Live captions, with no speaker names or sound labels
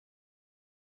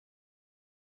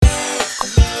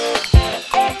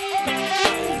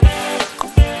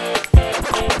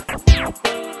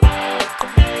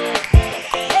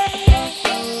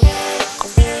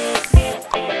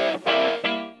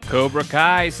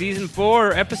Kai Season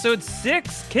 4, Episode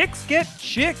 6, Kicks Get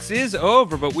Chicks is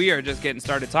over, but we are just getting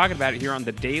started talking about it here on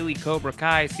the Daily Cobra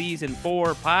Kai Season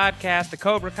 4 podcast, the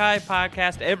Cobra Kai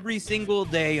podcast every single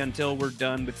day until we're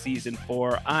done with Season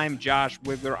 4. I'm Josh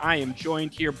Wiggler. I am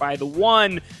joined here by the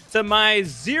 1 to my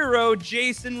 0,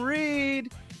 Jason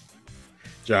Reed.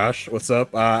 Josh, what's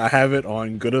up? I have it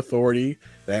on good authority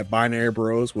that Binary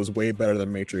Bros was way better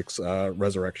than Matrix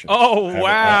Resurrection. Oh,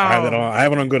 wow. I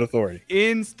have it on good authority.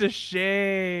 Insta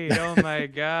shade. Oh, my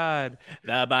God.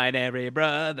 The Binary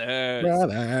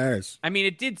Brothers. I mean,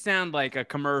 it did sound like a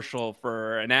commercial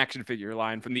for an action figure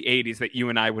line from the 80s that you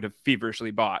and I would have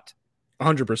feverishly bought.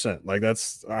 100%. Like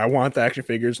I want the action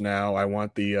figures now. I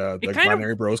want the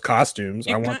Binary Bros costumes.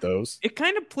 I want those. It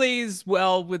kind of plays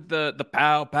well with the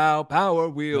pow pow power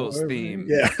wheels theme.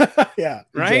 Yeah, yeah.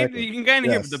 Right. Exactly. You can kind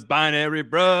of hear the Binary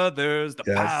Brothers, the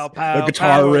pow pow, the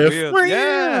guitar power riff. Wheels.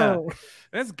 Yeah,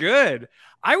 that's good.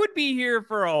 I would be here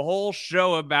for a whole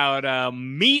show about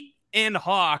Meat and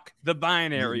Hawk, the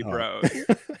Binary Bros.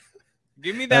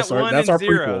 Give me that 1 and 0.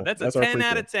 Prequel. That's a 10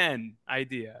 out of 10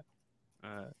 idea.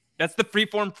 That's the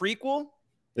freeform prequel?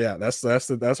 Yeah, that's a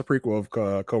prequel of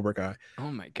Cobra Kai. Oh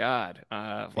my God!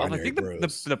 Well, I think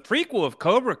the prequel of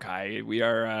Cobra Kai. We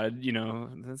are,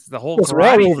 this is the whole. We're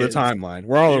all over the timeline.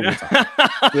 We're all over the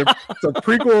timeline. the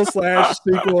prequel /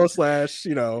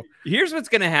 sequel / Here's what's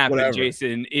going to happen, whatever.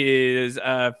 Jason, is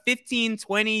 15,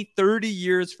 20, 30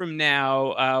 years from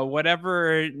now,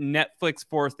 whatever Netflix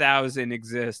 4000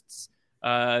 exists.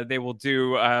 They will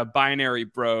do Binary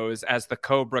Bros as the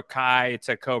Cobra Kai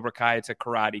to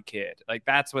Karate Kid. Like,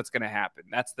 that's what's going to happen.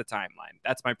 That's the timeline.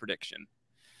 That's my prediction.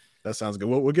 That sounds good.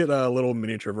 We'll get little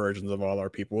miniature versions of all our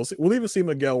people. We'll even see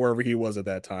Miguel wherever he was at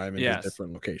that time in a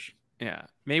different location. Yeah.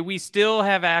 May we still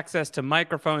have access to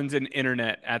microphones and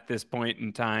internet at this point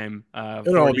in time.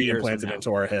 It'll all be implanted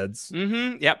into our heads.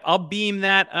 Mm-hmm. Yep. I'll beam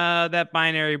that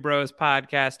Binary Bros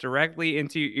podcast directly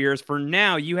into your ears. For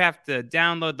now, you have to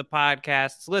download the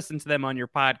podcasts, listen to them on your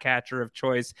podcatcher of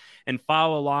choice, and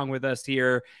follow along with us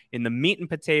here in the meat and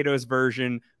potatoes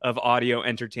version of audio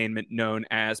entertainment known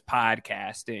as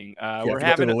podcasting. We're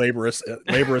having a laborious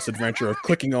adventure of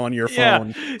clicking on your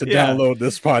phone to download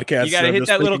this podcast. You got to hit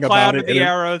that little cloud with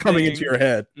the arrow coming into your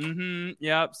head. Mm-hmm.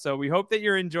 Yep. So we hope that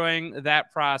you're enjoying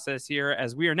that process here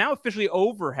as we are now officially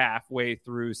over halfway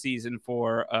through Season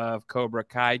 4 of Cobra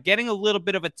Kai, getting a little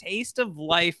bit of a taste of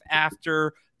life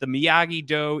after the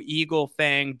Miyagi-Do Eagle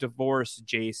Fang divorce.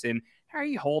 Jason, how are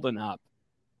you holding up?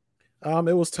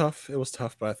 It was tough,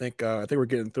 but I think we're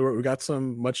getting through it. We got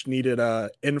some much needed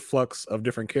influx of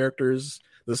different characters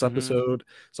this episode,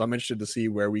 so I'm interested to see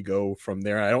where we go from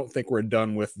there. I don't think we're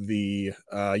done with the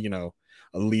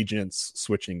allegiance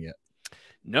switching yet.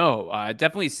 No, it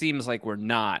definitely seems like we're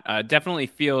not. Definitely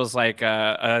feels like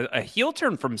a heel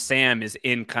turn from Sam is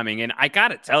incoming, and I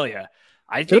gotta tell you,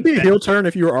 I think it'd be a heel turn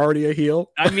if you were already a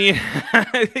heel. I mean,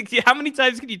 how many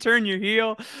times can you turn your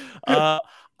heel?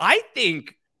 I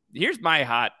think. Here's my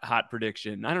hot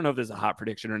prediction. I don't know if there's a hot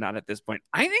prediction or not at this point.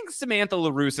 I think Samantha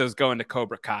LaRusso is going to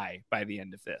Cobra Kai by the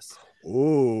end of this.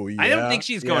 Oh, yeah. I don't think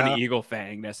she's going to Eagle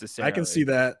Fang necessarily. I can see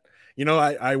that.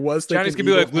 I was thinking Johnny's going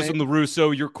to be like, listen,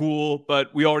 LaRusso, you're cool,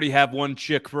 but we already have one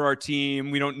chick for our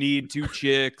team. We don't need 2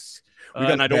 chicks.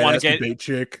 And I don't want to get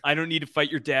chick. I don't need to fight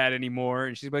your dad anymore.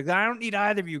 And she's like, I don't need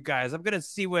either of you guys. I'm going to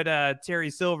see what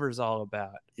Terry Silver's all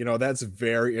about. That's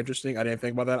very interesting. I didn't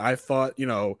think about that. I thought,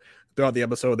 throughout the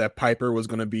episode that Piper is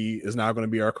now going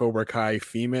to be our Cobra Kai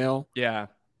female. Yeah.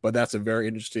 But that's a very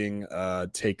interesting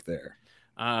take there.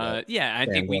 I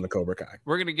think we're going to Cobra Kai.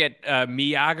 We're going to get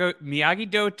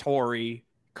Miyagi-Do Tori,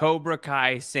 Cobra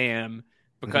Kai Sam,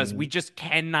 because we just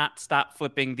cannot stop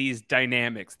flipping these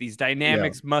dynamics. These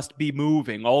dynamics must be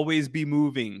moving, always be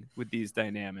moving with these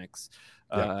dynamics.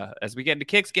 As we get into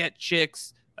Kicks Get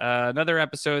Chicks, another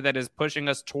episode that is pushing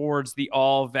us towards the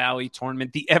All Valley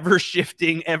tournament, the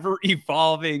ever-shifting,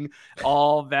 ever-evolving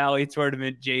All Valley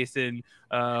tournament, Jason.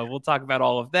 We'll talk about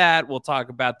all of that. We'll talk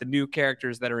about the new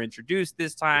characters that are introduced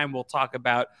this time. We'll talk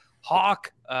about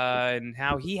Hawk and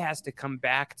how he has to come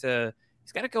back to...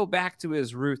 He's got to go back to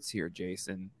his roots here,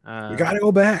 Jason. We got to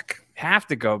go back. Have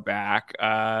to go back.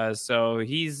 So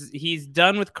he's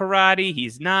done with karate.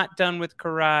 He's not done with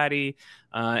karate.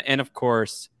 And, of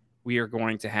course... we are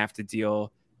going to have to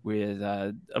deal with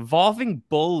evolving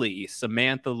bully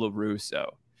Samantha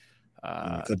LaRusso.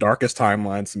 The darkest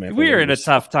timeline, Samantha. We're in a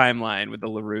tough timeline with the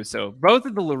LaRusso. Both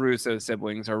of the LaRusso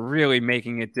siblings are really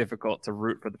making it difficult to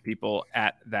root for the people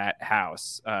at that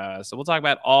house. So we'll talk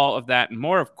about all of that and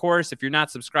more. Of course, if you're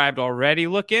not subscribed already,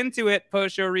 look into it.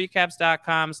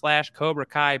 postshowrecaps.com/Cobra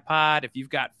Kai pod. If you've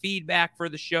got feedback for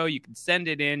the show, you can send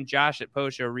it in. Josh at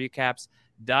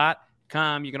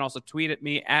postshowrecaps.com. You can also tweet at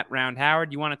me at Round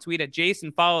Howard. You want to tweet at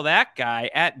Jason, follow that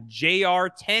guy at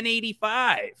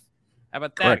JR1085. How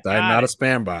about that? Correct. I'm not a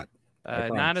spam bot.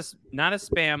 Not a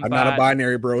spam bot. I'm not a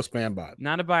binary bro spam bot.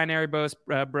 Not a binary bro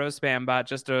spam bot,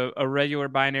 just a regular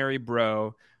binary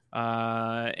bro.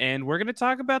 And we're going to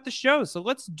talk about the show. So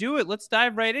let's do it. Let's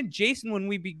dive right in. Jason, when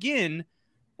we begin,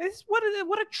 what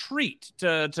a treat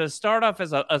to start off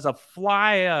as a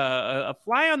fly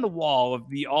on the wall of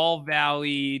the All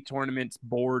Valley Tournament's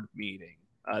board meeting.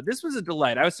 This was a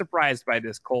delight. I was surprised by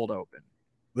this cold open.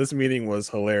 This meeting was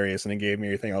hilarious, and it gave me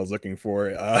everything I was looking for.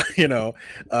 As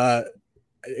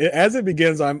it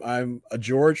begins, I'm a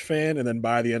George fan, and then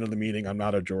by the end of the meeting, I'm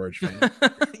not a George fan.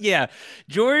 Yeah,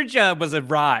 George was a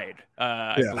ride,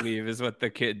 I believe, is what the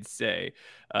kids say.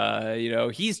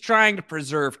 He's trying to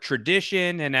preserve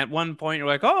tradition, and at one point, you're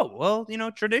like, oh, well,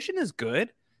 tradition is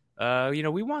good.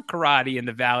 We want karate in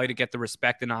the Valley to get the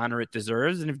respect and honor it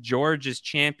deserves, and if George is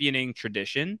championing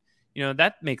tradition,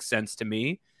 that makes sense to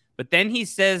me. But then he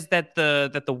says that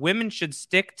the women should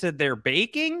stick to their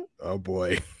baking. Oh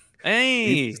boy!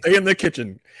 Hey, stay in the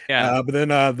kitchen. Yeah. But then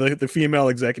the female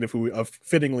executive, who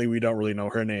fittingly we don't really know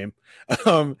her name.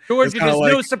 George, it is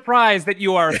no surprise that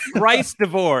you are thrice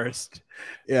divorced.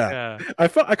 Yeah. I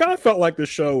kind of felt like the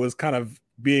show was kind of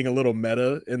being a little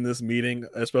meta in this meeting,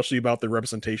 especially about the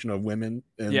representation of women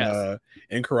in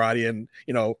karate, and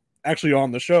actually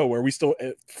on the show where we still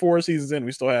 4 seasons in,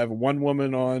 we still have one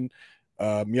woman on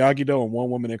Miyagi-Do and one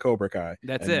woman in Cobra Kai.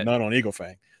 That's it. None on Eagle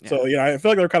Fang. Yeah. So I feel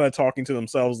like they're kind of talking to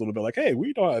themselves a little bit, like, hey,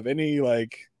 we don't have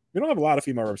a lot of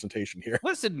female representation here.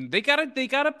 Listen, they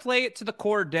gotta play it to the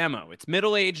core demo. It's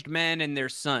middle-aged men and their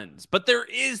sons, but there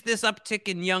is this uptick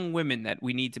in young women that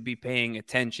we need to be paying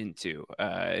attention to,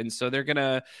 and so they're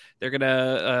gonna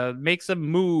make some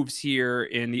moves here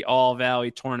in the All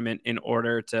Valley Tournament in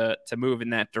order to move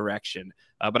in that direction.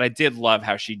 But I did love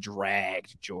how she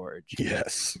dragged George.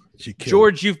 Yes,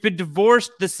 George, you've been divorced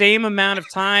the same amount of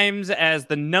times as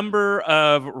the number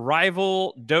of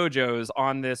rival dojos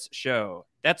on this show.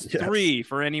 That's 3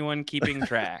 for anyone keeping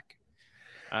track.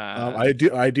 I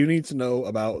do need to know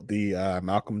about the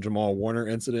Malcolm Jamal Warner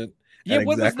incident. Yeah,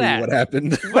 what was that? What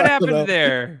happened? What happened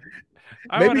there?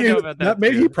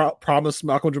 Maybe he promised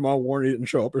Malcolm Jamal Warner he didn't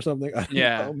show up or something. I don't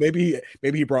know. Maybe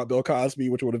he brought Bill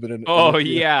Cosby, which would have been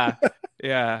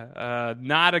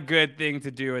not a good thing to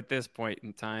do at this point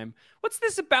in time. What's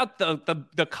this about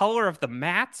the color of the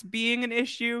mats being an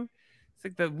issue?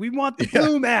 It's like we want the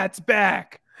blue mats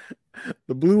back.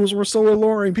 The blues were so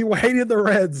alluring. People hated the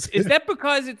reds. Is that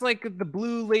because it's like the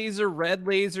blue laser, red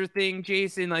laser thing,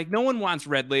 Jason? Like, no one wants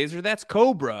red laser. That's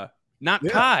Cobra, not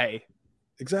Kai.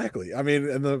 Exactly. I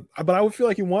mean, but I would feel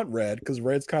like you want red because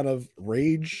red's kind of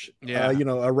rage.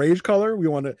 A rage color. We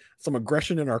want some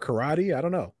aggression in our karate. I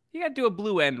don't know. You got to do a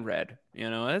blue and red.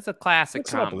 That's a classic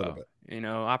combo.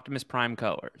 Optimus Prime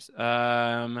colors.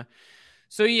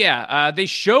 So they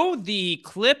showed the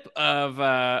clip of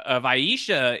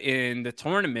Aisha in the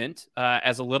tournament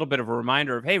as a little bit of a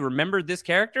reminder of, hey, remember this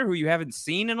character who you haven't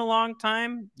seen in a long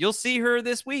time? You'll see her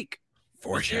this week.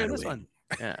 Foreshadowing. This one.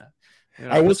 Yeah.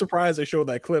 I was surprised they showed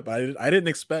that clip. I didn't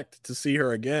expect to see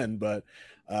her again, but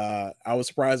I was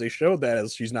surprised they showed that,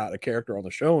 as she's not a character on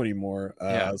the show anymore.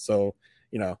 So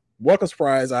welcome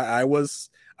surprise. I wasn't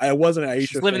an Aisha.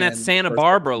 She's living that Santa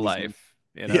Barbara life.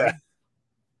 Yeah.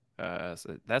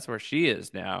 So that's where she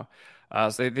is now.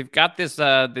 So they've got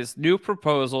this new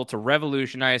proposal to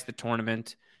revolutionize the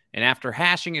tournament, and after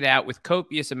hashing it out with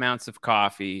copious amounts of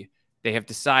coffee, they have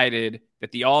decided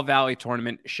that the All Valley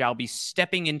Tournament shall be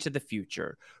stepping into the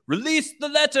future. Release the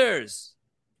letters.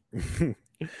 I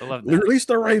love that. Release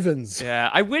the Ravens. Yeah,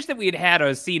 I wish that we had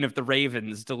a scene of the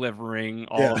Ravens delivering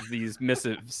all of these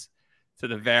missives to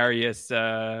the various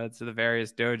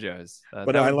dojos.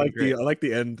 But I like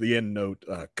the end note.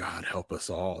 God help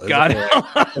us all. God,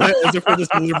 as if we're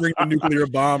just delivering a nuclear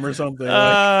bomb or something.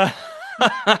 God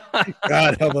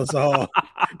help us all.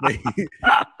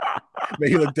 May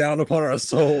he look down upon our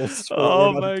souls.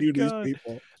 Oh my God. These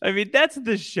people. I mean, that's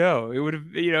the show. It would have,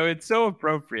 it's so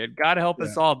appropriate. God help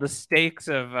us all. The stakes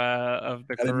of the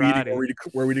karate. Meeting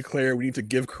where we declare we need to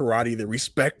give karate the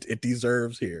respect it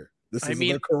deserves here. This is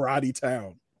the karate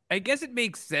town. I guess it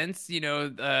makes sense,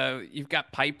 you've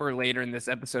got Piper later in this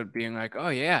episode being like, "Oh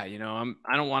yeah, I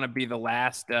don't want to be the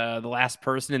last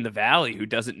person in the valley who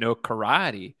doesn't know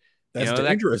karate." That's That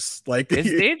dangerous. Like it's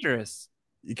dangerous.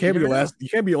 you You can't be the never know. last. You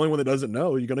can't be the only one that doesn't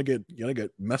know. You're gonna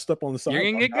get messed up on the You're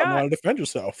side. gonna get Not know how got. to defend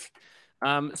yourself.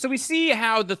 So we see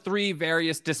how the three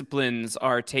various disciplines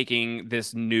are taking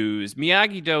this news.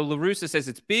 Miyagi-Do, LaRussa says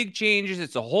it's big changes.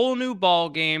 It's a whole new ball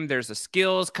game. There's a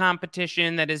skills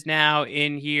competition that is now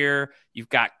in here. You've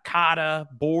got kata,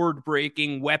 board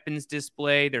breaking, weapons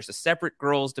display. There's a separate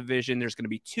girls division. There's going to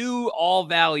be 2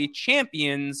 All-Valley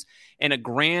champions and a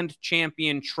grand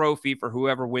champion trophy for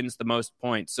whoever wins the most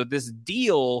points. So this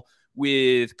deal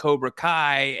with Cobra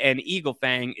Kai and Eagle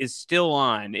Fang is still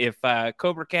on. If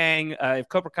Cobra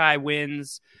Kai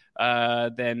wins,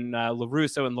 then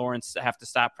LaRusso and Lawrence have to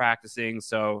stop practicing.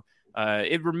 So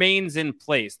it remains in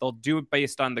place. They'll do it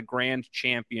based on the Grand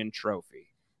Champion trophy.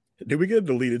 Did we get a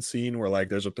deleted scene where like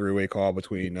there's a 3-way call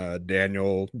between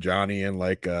Daniel, Johnny, and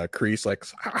like Kreese? Like,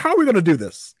 how are we gonna do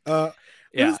this?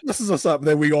 Yeah. This is something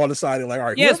that we all decided, like, all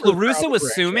right. Yes, LaRusso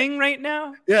assuming right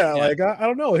now. Yeah, like I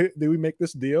don't know. Do we make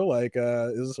this deal? Like,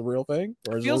 is this a real thing?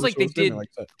 Or it feels like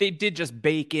they did just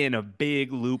bake in a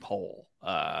big loophole.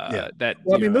 That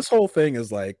well, I mean, this whole thing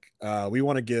is like we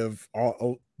want to give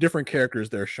all different characters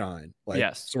their shine. Like,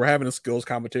 yes. So we're having a skills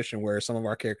competition where some of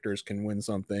our characters can win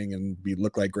something and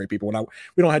look like great people.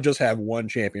 We don't just have one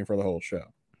champion for the whole show.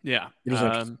 Yeah.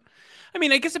 I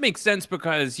mean, I guess it makes sense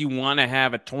because you want to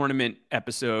have a tournament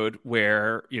episode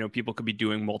where, people could be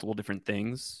doing multiple different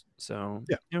things. So,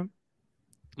 I'm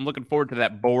looking forward to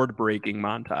that board breaking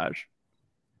montage.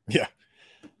 Yeah.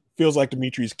 Feels like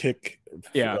Dimitri's kick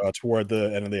toward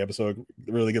the end of the episode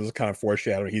really gives us kind of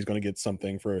foreshadowing he's going to get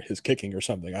something for his kicking or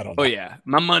something. I don't know. Oh, yeah.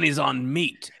 My money's on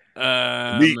meat.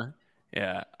 Meat.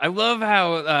 Yeah. I love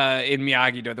how in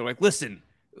Miyagi-Do, they're like, listen,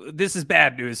 this is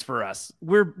bad news for us.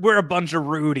 We're a bunch of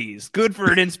Rudies. Good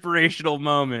for an inspirational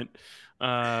moment.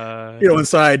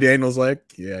 Inside Daniel's like,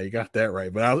 yeah, you got that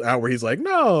right. But out where he's like,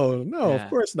 no, of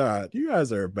course not. You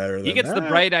guys are better than that. He gets the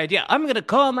bright idea. I'm going to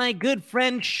call my good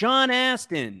friend Sean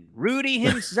Astin, Rudy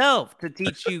himself, to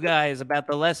teach you guys about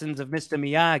the lessons of Mr.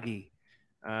 Miyagi.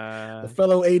 The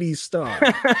fellow 80s star.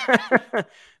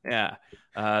 Yeah.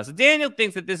 So Daniel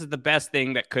thinks that this is the best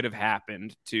thing that could have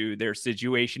happened to their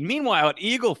situation. Meanwhile, at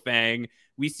Eagle Fang,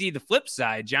 we see the flip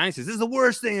side. Johnny says, this is the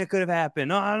worst thing that could have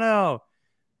happened. Oh, no.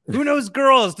 Who knows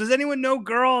girls? Does anyone know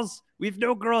girls? We have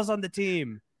no girls on the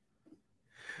team.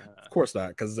 Of course not,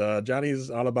 because Johnny's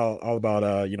all about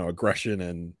aggression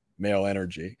and male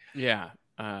energy. Yeah.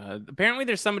 Apparently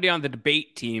there's somebody on the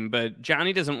debate team, but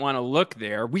Johnny doesn't want to look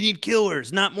there. We need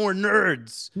killers, not more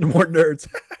nerds. More nerds.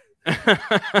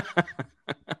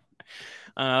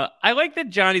 I like that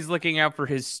Johnny's looking out for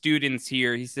his students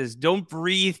here. He says, don't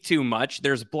breathe too much.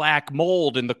 There's black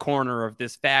mold in the corner of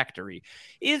this factory.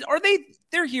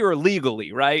 They're here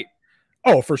illegally, right?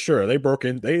 Oh, for sure. They broke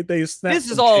in. They snapped. This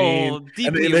is all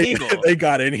deeply illegal. They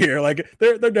got in here. Like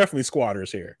they're definitely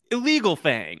squatters here. Illegal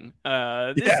Fang.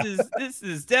 This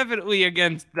is definitely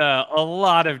against a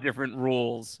lot of different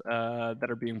rules that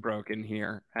are being broken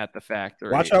here at the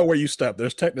factory. Watch out where you step.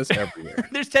 There's tetanus everywhere.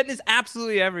 There's tetanus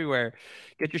absolutely everywhere.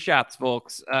 Get your shots,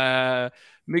 folks.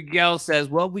 Miguel says,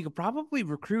 well, we could probably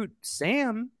recruit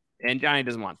Sam, and Johnny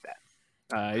doesn't want that.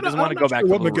 He doesn't want to go back to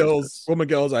what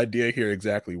Miguel's idea here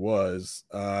exactly was.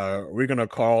 We're gonna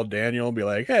call Daniel and be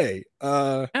like, hey,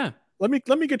 let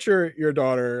me get your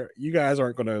daughter. You guys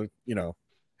aren't gonna,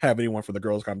 have anyone for the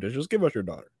girls' competition. Just give us your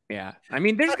daughter. Yeah. I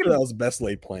mean, that was the best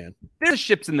laid plan. There's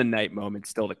ships in the night moment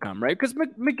still to come, right? Because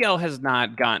Miguel has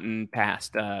not gotten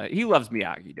past he loves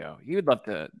Miyagi-Do. He would love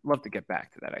to get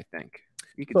back to that, I think.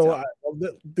 So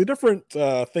the different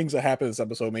things that happened in this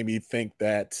episode made me think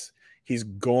that he's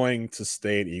going to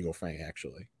stay at Eagle Fang,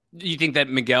 actually. You think that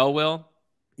Miguel will?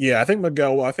 Yeah, I think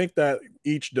Miguel will. I think that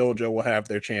each dojo will have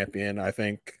their champion. I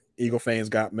think Eagle Fang's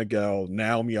got Miguel.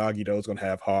 Now Miyagi-Do is going to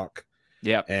have Hawk.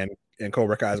 Yeah. And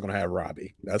Cobra Kai is going to have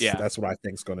Robbie. That's what I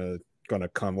think is going to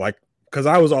come. Like, because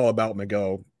I was all about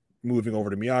Miguel moving over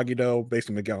to Miyagi-Do,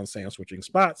 basically Miguel and Sam switching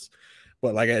spots.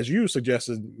 But like as you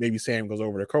suggested, maybe Sam goes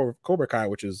over to Cobra Kai,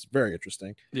 which is very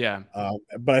interesting. Yeah.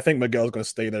 But I think Miguel's going to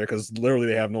stay there because literally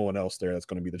they have no one else there that's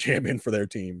going to be the champion for their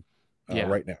team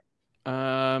right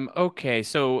now. Okay,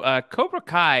 so Cobra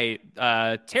Kai,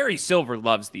 Terry Silver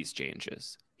loves these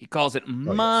changes. He calls it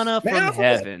mana from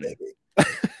heaven.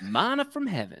 Mana from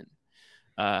heaven.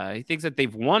 He thinks that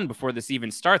they've won before this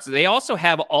even starts. They also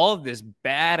have all of this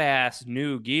badass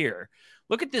new gear.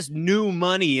 Look at this new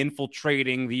money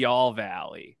infiltrating the All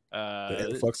Valley. The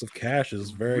influx of cash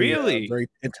is very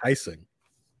enticing.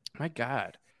 My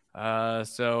God.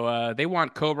 So they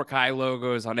want Cobra Kai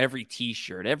logos on every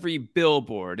T-shirt, every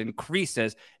billboard, and Kreese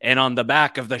says, and on the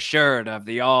back of the shirt of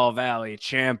the All Valley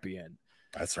Champion.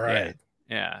 That's Yeah, right.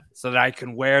 yeah. So that I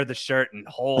can wear the shirt and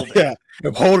hold it. Yeah,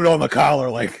 I'm holding it on the collar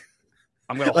like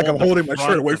I'm gonna like I'm hold the holding my shirt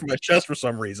front away of from my chest for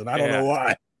some reason. I don't yeah. know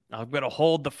why. I'm gonna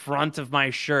hold the front of my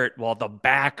shirt while the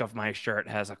back of my shirt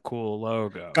has a cool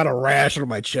logo. Got a rash on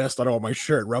my chest. I don't want my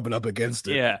shirt rubbing up against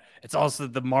it. Yeah, it's also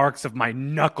the marks of my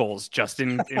knuckles just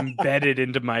embedded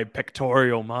into my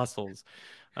pectoral muscles.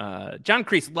 John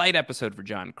Kreese, light episode for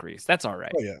John Kreese. That's all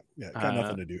right. Oh yeah, yeah. Got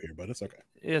nothing to do here, but it's okay.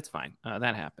 It's fine.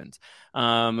 That happens.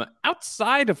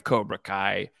 Outside of Cobra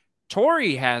Kai,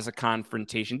 Tori has a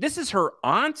confrontation. This is her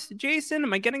aunt, Jason.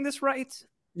 Am I getting this right?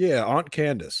 Yeah, Aunt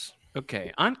Candace.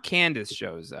 Okay, Aunt Candace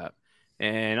shows up,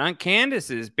 and Aunt Candace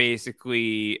is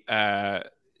basically,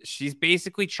 she's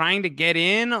basically trying to get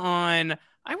in on.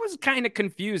 I was kind of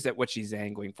confused at what she's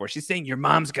angling for. She's saying your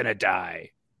mom's gonna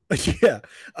die. Yeah.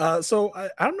 So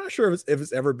I'm not sure if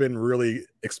it's ever been really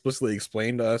explicitly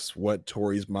explained to us what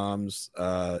Tori's mom's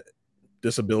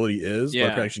disability is, but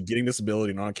apparently she's getting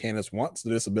disability, and Aunt Candace wants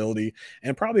the disability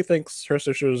and probably thinks her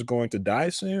sister is going to die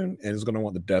soon and is going to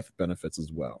want the death benefits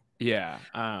as well. Yeah.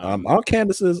 Aunt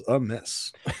Candace is a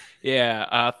mess.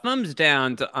 Yeah. Thumbs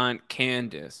down to Aunt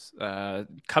Candace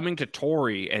coming to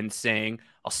Tori and saying,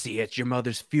 I'll see you at your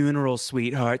mother's funeral,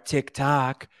 sweetheart.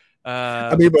 TikTok.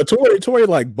 I mean, but Tori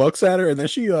like bucks at her, and then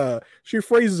she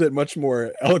phrases it much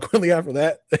more eloquently after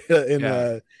that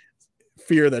in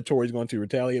fear that Tori's going to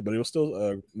retaliate, but it was still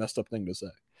a messed up thing to say.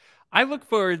 I look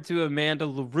forward to Amanda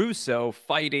LaRusso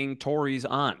fighting Tori's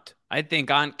aunt. I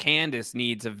think Aunt Candace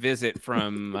needs a visit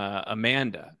from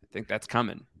Amanda. I think that's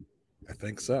coming. I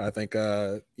think so. I think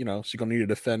she's gonna need to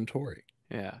defend Tori.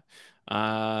 Yeah.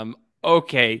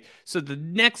 Okay, so the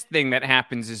next thing that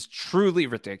happens is truly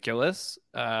ridiculous.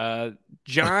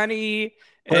 Johnny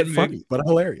but funny, but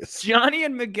hilarious. Johnny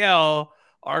and Miguel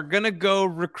are gonna go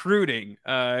recruiting.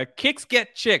 Kicks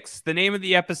Get Chicks, the name of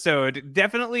the episode.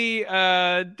 Definitely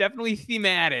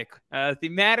thematic,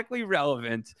 thematically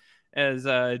relevant. As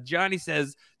Johnny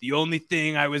says, the only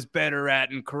thing I was better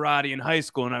at in karate in high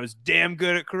school, and I was damn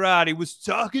good at karate, was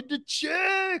talking to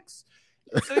chicks.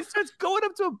 So he starts going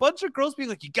up to a bunch of girls being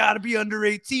like, you got to be under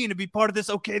 18 to be part of this.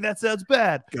 Okay, that sounds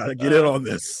bad. Got to get in on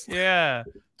this. Yeah.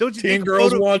 Don't you 10 think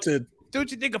girls wanted. Don't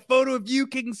you think a photo of you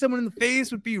kicking someone in the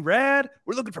face would be rad?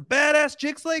 We're looking for badass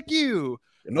chicks like you.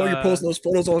 You know you're posting those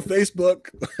photos on Facebook.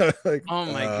 Like, oh,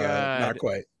 my God. Not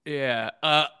quite. Yeah.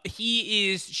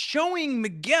 He is showing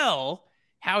Miguel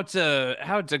how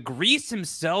to grease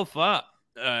himself up.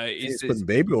 He's putting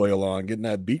baby oil on, getting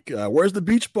that beach. Where's the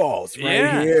beach balls?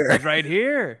 Right here. Right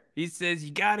here. He says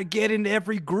you got to get into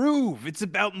every groove. It's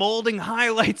about molding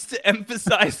highlights to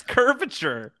emphasize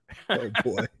curvature. Oh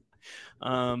boy.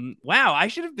 Wow, I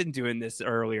should have been doing this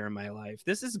earlier in my life.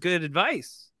 This is good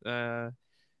advice. Get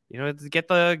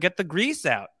the grease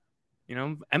out.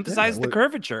 Emphasize the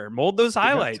curvature, mold those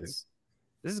highlights.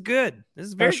 This is good. This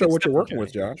is very. Not sure what you're working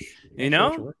with, Josh. We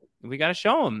got to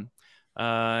show him.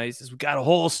 He says we got a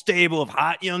whole stable of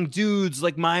hot young dudes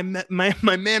like my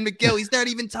man Miguel. He's not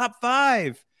even top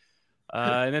 5.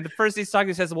 And then the first he's talking,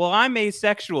 he says, "Well, I'm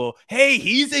asexual." Hey,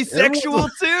 he's asexual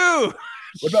too.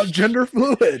 What about gender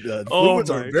fluid? Fluids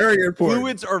are very important.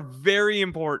 Fluids are very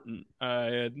important.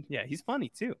 Yeah, he's funny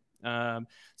too. So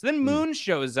then Moon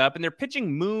shows up, and they're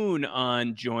pitching Moon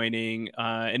on joining.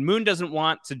 And Moon doesn't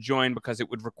want to join because it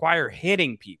would require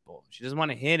hitting people. She doesn't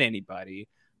want to hit anybody.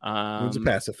 Moon's a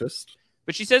pacifist.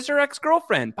 But she says her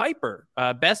ex-girlfriend, Piper,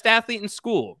 best athlete in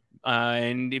school.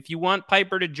 And if you want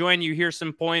Piper to join you, here's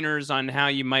some pointers on how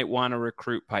you might want to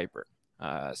recruit Piper.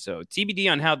 So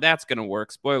TBD on how that's going to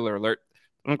work. Spoiler alert.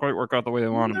 Doesn't quite work out the way they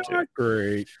want them to.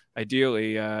 Great.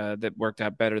 Ideally, that worked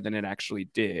out better than it actually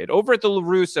did. Over at the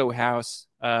LaRusso house,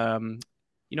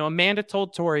 Amanda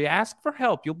told Tori, ask for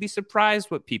help. You'll be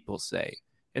surprised what people say.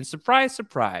 And surprise,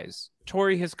 surprise,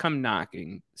 Tori has come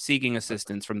knocking, seeking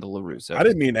assistance from the LaRusso. I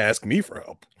didn't mean to ask me for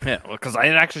help. Yeah, well, because I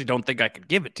actually don't think I could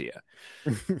give it to you.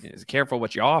 Be careful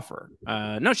what you offer.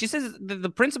 No, she says the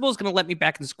principal is going to let me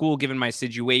back in school given my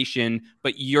situation,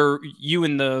 but you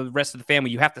and the rest of the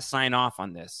family, you have to sign off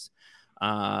on this.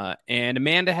 And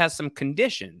Amanda has some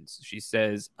conditions. She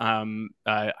says, I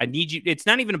need you. It's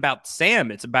not even about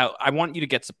Sam. It's about, I want you to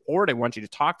get support. I want you to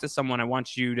talk to someone. I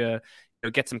want you to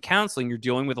get some counseling. You're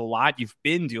dealing with a lot. You've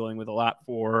been dealing with a lot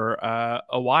for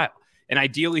a while. And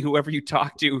ideally, whoever you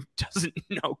talk to doesn't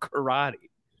know karate.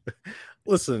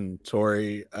 Listen,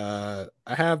 Tori, I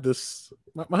have this.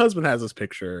 My husband has this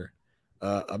picture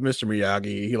of Mr.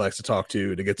 Miyagi he likes to talk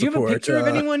to get support. Do you have a picture of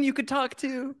anyone you could talk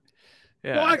to?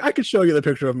 Well, Yeah. I could show you the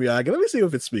picture of Miyagi. Let me see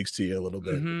if it speaks to you a little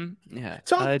bit. Yeah.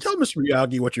 Tell Mr.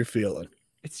 Miyagi what you're feeling.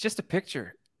 It's just a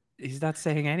picture. He's not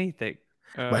saying anything.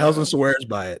 My husband swears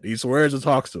by it. He swears and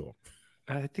talks to him.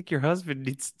 I think your husband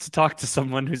needs to talk to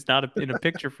someone who's not in a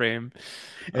picture frame.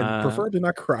 And preferably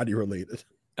not karate related.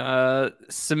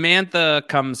 Samantha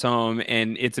comes home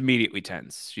and it's immediately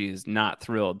tense. She is not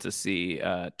thrilled to see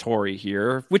Tori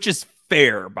here, which is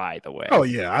fair, by the way. Oh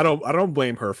yeah, I don't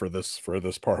blame her for this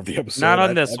part of the episode. Not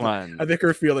on this one. I think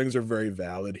her feelings are very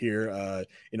valid here.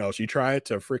 She tried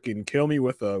to freaking kill me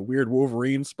with a weird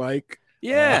Wolverine spike.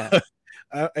 Yeah.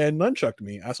 And nunchucked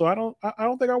me. So I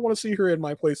don't think I want to see her in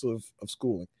my place of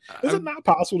schooling. Is it not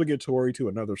possible to get Tori to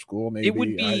another school?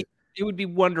 Maybe it would be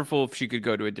wonderful if she could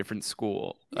go to a different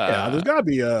school. Yeah, there's got to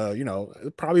be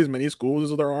probably as many schools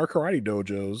as there are karate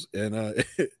dojos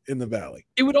in the valley.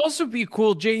 It would also be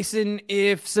cool, Jason,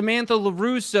 if Samantha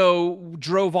LaRusso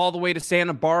drove all the way to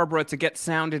Santa Barbara to get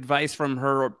sound advice from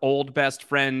her old best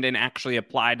friend and actually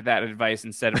applied that advice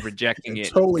instead of rejecting it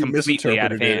totally completely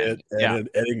out of hand. And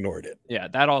ignored it. Yeah,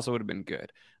 that also would have been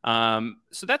good.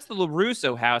 So that's the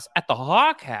LaRusso house. At the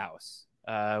Hawk house,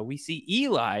 we see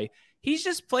Eli. He's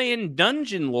just playing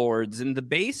Dungeon Lords in the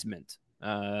basement.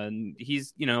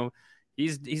 He's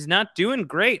not doing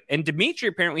great. And Dimitri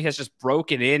apparently has just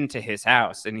broken into his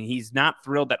house, and he's not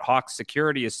thrilled that Hawk's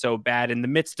security is so bad in the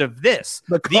midst of this.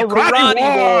 The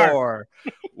karate war.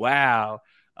 Wow.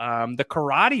 The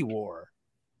karate war.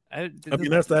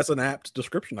 That's an apt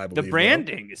description, I believe. The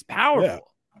branding is powerful.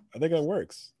 Yeah, I think that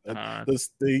works.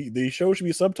 The show should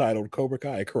be subtitled Cobra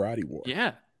Kai Karate War.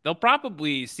 Yeah. They'll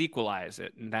probably sequelize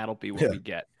it, and that'll be what we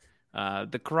get.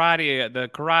 The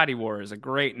karate war is a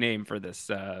great name for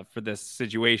this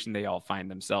situation they all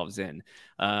find themselves in.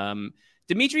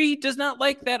 Dimitri does not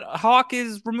like that Hawk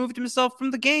has removed himself from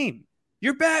the game.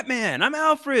 You're Batman. I'm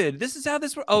Alfred. This is how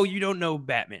this works. Oh, you don't know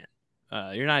Batman.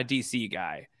 You're not a DC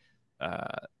guy.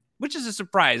 Which is a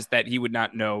surprise that he would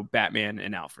not know Batman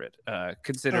and Alfred,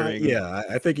 considering.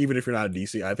 I think even if you're not a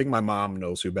DC, I think my mom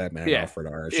knows who Batman and Alfred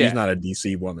are. She's not a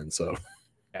DC woman, so.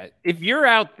 If you're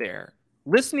out there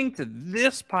listening to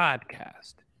this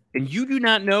podcast and you do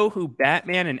not know who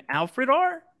Batman and Alfred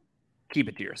are, keep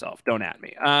it to yourself. Don't at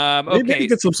me. Okay. Maybe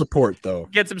get some support, though.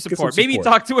 Get some support. Maybe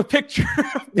talk to a picture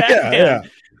of Batman.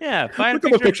 Yeah. Find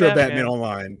Look up a picture of Batman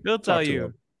online. He'll tell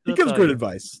you. He gives good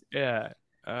advice. Yeah.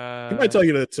 He might tell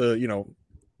you to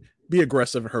be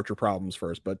aggressive and hurt your problems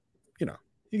first, but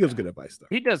he gives good advice though.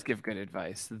 He does give good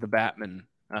advice. The Batman.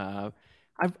 I'll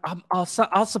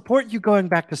support you going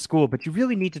back to school, but you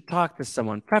really need to talk to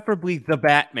someone, preferably the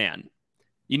Batman.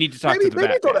 You need to talk to the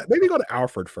Batman. Maybe go to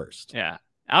Alfred first. Yeah,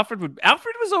 Alfred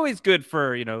was always good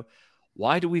for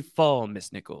why do we fall,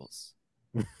 Miss Nichols,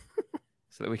 so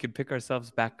that we can pick ourselves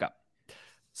back up.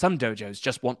 Some dojos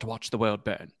just want to watch the world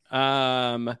burn.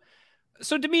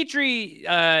 So Dimitri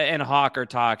and Hawk are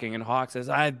talking, and Hawk says,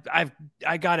 I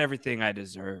got everything I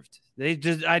deserved.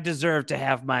 I deserve to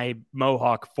have my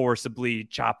mohawk forcibly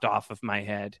chopped off of my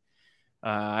head.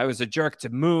 I was a jerk to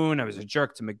Moon. I was a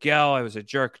jerk to Miguel. I was a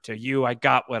jerk to you. I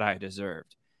got what I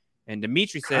deserved. And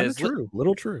Dimitri says,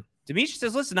 little true. Dimitri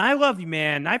says, listen, I love you,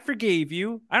 man. I forgave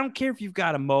you. I don't care if you've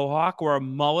got a mohawk or a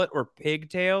mullet or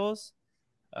pigtails.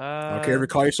 I don't care if you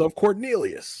call yourself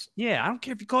Cornelius. Yeah, I don't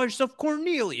care if you call yourself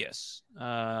Cornelius.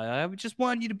 I just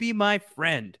want you to be my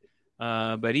friend.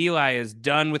 But Eli is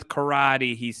done with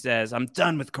karate. He says, I'm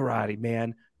done with karate,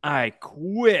 man. I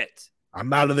quit.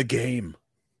 I'm out of the game.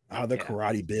 Out of the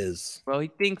karate biz. Well, he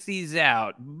thinks he's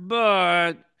out,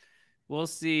 but we'll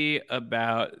see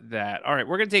about that. All right,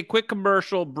 we're going to take a quick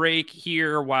commercial break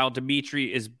here while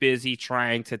Dimitri is busy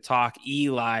trying to talk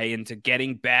Eli into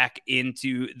getting back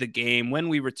into the game. When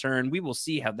we return, we will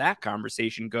see how that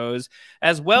conversation goes,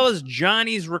 as well as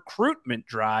Johnny's recruitment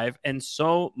drive and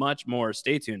so much more.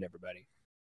 Stay tuned, everybody.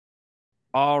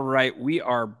 All right, we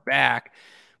are back.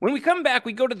 When we come back,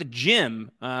 we go to the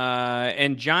gym,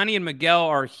 and Johnny and Miguel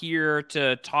are here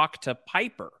to talk to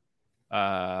Piper.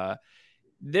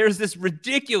 There's this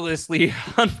ridiculously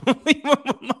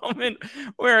unbelievable moment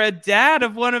where a dad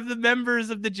of one of the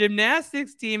members of the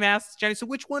gymnastics team asks Johnny, so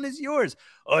which one is yours?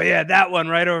 Oh, yeah, that one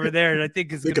right over there. I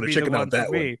think is going to be the one for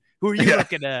me. Who are you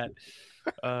looking at?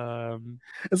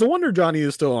 It's a wonder Johnny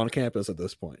is still on campus at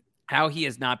this point. How he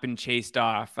has not been chased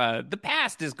off. The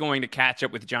past is going to catch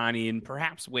up with Johnny in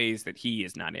perhaps ways that he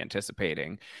is not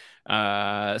anticipating.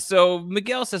 So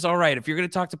Miguel says, all right, if you're going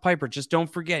to talk to Piper, just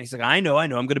don't forget. He's like, I know. I'm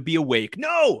going to be awake.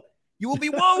 No, you will be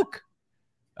woke.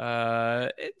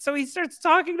 So he starts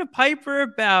talking to Piper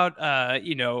about,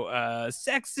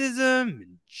 sexism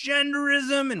and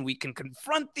genderism, and we can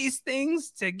confront these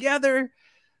things together.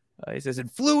 He says,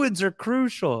 and fluids are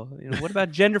crucial. What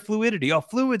about gender fluidity? Oh,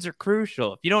 fluids are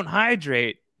crucial. If you don't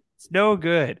hydrate, it's no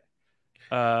good.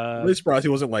 I'm really surprised he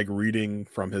wasn't like reading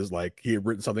from his he had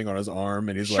written something on his arm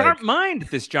and he's sharp like, mind,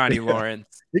 this Johnny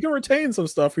Lawrence. He can retain some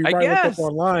stuff he I probably looked up guess.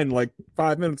 online like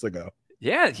 5 minutes ago.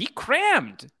 Yeah, he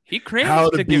crammed. How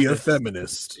to be a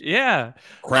feminist. Yeah.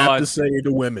 Crap to say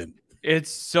to women.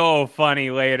 It's so funny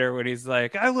later when he's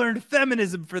like, I learned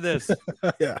feminism for this.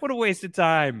 Yeah. What a waste of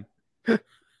time.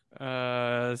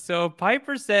 So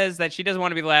Piper says that she doesn't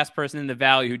want to be the last person in the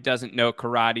valley who doesn't know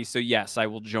karate. So yes, I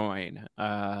will join.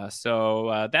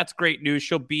 So that's great news.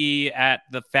 She'll be at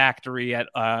the factory at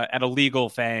a Legal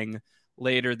Fang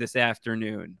later this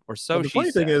afternoon, or so. Well, the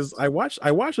funny thing is, I watched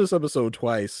this episode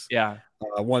twice. Yeah.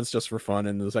 Once just for fun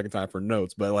and the second time for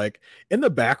notes. But like in the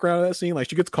background of that scene, like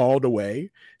she gets called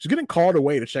away. She's getting called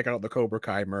away to check out the Cobra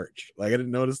Kai merch. Like I didn't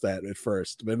notice that at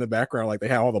first, but in the background, like they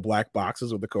have all the black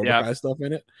boxes with the Cobra Kai stuff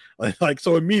in it. Like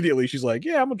so immediately she's like,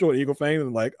 "Yeah, I'm gonna join Eagle Fang,"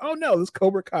 and like, "Oh no, this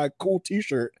Cobra Kai cool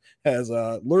T-shirt has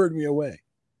lured me away."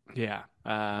 Yeah.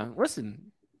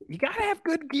 Listen, you gotta have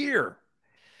good gear.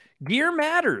 Gear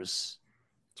matters.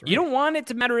 Right. You don't want it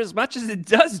to matter as much as it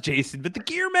does, Jason, but the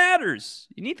gear matters.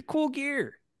 You need the cool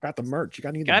gear. Got the merch. You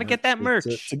gotta get that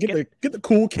merch to get the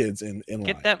cool kids in line.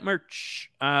 Get that merch.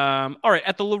 All right,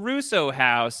 at the LaRusso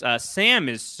house, Sam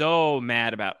is so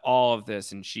mad about all of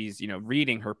this, and she's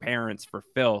reading her parents for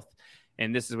filth.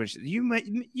 And this is when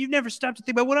you've never stopped to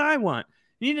think about what I want.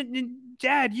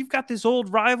 Dad, you've got this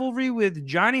old rivalry with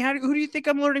Johnny. Who do you think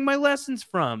I'm learning my lessons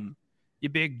from? You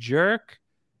big jerk.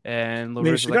 And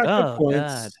LaRusso's like, oh,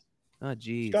 God. Oh,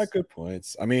 geez. She got good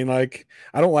points. I mean, like,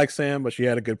 I don't like Sam, but she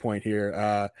had a good point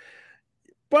here.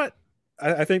 But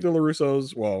I think the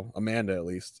LaRussos, well, Amanda at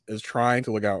least, is trying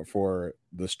to look out for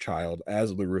this child, as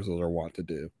the LaRussos are wont to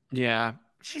do. Yeah,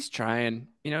 she's trying,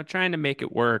 trying to make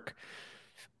it work.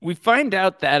 We find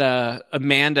out that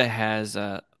Amanda has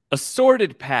a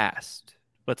sordid past.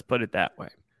 Let's put it that way.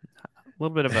 A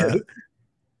little bit of a...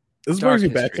 This brings me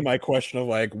back to my question of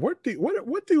like, what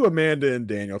do Amanda and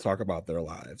Daniel talk about their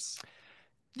lives?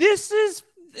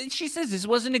 She says this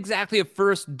wasn't exactly a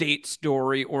first date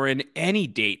story or an any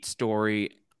date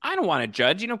story. I don't want to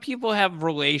judge. People have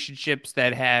relationships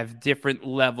that have different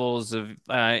levels of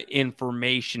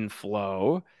information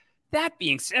flow. That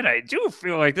being said, I do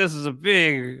feel like this is a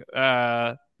big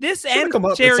this and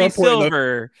Cherry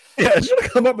Silver. It should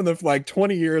have come up in the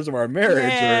 20 years of our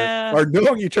marriage or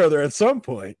knowing each other at some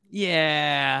point.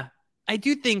 Yeah, I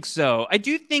do think so. I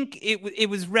do think it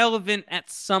was relevant at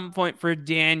some point for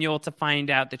Daniel to find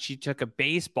out that she took a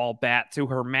baseball bat to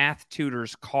her math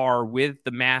tutor's car with the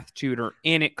math tutor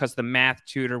in it because the math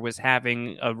tutor was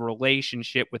having a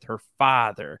relationship with her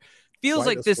father. Feels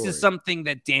like this is something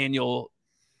that Daniel,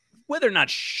 whether or not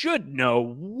should know,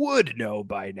 would know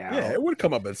by now. Yeah, it would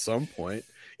come up at some point.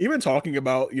 Even talking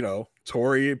about,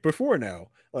 Tori before now.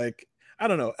 Like, I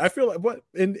don't know. I feel like what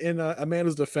in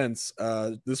Amanda's defense,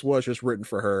 this was just written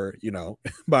for her,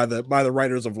 by the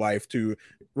writers of life to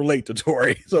relate to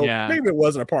Tori. So maybe it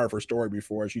wasn't a part of her story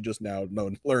before. She just now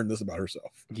learned this about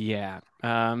herself. Yeah.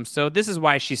 So this is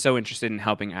why she's so interested in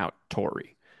helping out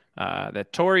Tori.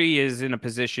 That Tori is in a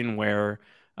position where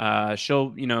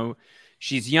she'll,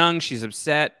 she's young, she's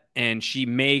upset, and she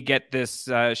may get this.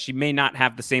 She may not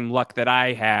have the same luck that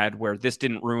I had, where this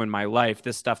didn't ruin my life.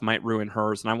 This stuff might ruin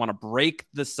hers, and I want to break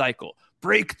the cycle,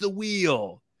 break the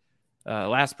wheel.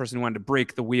 Last person who wanted to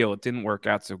break the wheel. It didn't work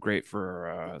out so great for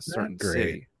a certain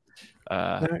city.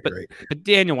 But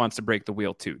Daniel wants to break the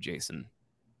wheel too, Jason.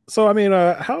 So I mean,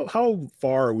 how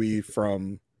far are we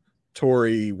from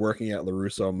Tori working at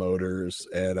LaRusso Motors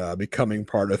and becoming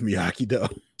part of Miyagi-Do?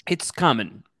 It's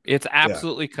coming. It's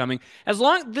absolutely coming. As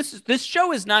long this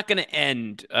show is not going to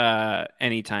end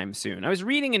anytime soon. I was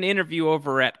reading an interview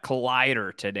over at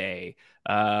Collider today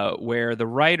where the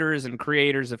writers and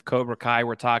creators of Cobra Kai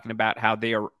were talking about how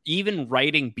they are even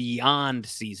writing beyond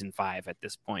season 5 at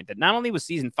this point. That not only was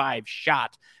season 5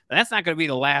 shot, but that's not going to be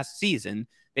the last season.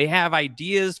 They have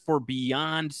ideas for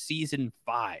beyond season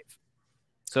 5.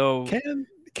 So can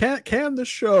the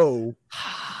show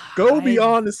go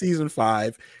beyond the season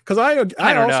 5? Because I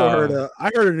also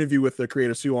heard an interview with the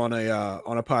creator Sue on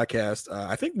a podcast.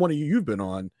 I think one of you've been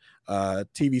on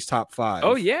TV's Top 5.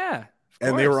 Oh yeah,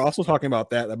 and they were also talking about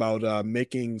that, about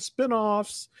making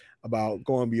spinoffs, about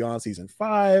going beyond season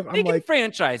 5. They can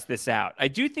franchise this out. I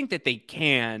do think that they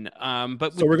can.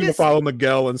 But so we're going to follow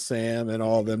Miguel and Sam and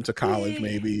all of them to college,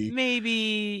 maybe.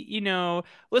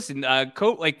 Listen,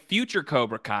 future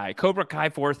Cobra Kai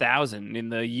 4000 in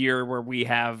the year where we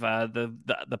have the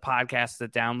podcasts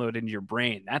that download into your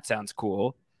brain. That sounds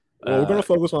cool. Well, we're gonna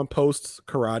focus on post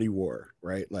Karate War,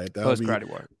 right? Like that'll Post be Karate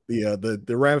War.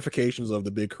 the ramifications of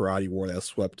the big Karate War that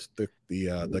swept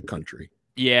the country.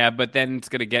 Yeah, but then it's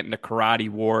gonna get into Karate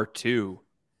War 2.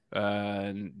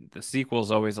 And the sequel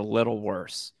is always a little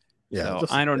worse. Yeah, So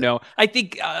just I a don't bit. know. I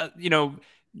think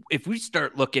if we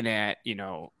start looking at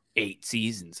 8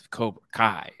 seasons of Cobra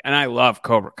Kai, and I love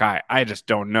Cobra Kai, I just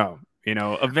don't know. I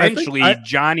think Eventually I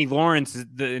Johnny Lawrence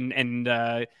and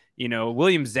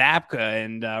William Zabka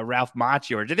and Ralph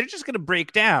Macchio, they're just gonna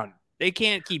break down. They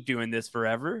can't keep doing this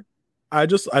forever. I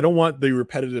don't want the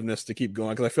repetitiveness to keep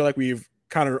going because I feel like we're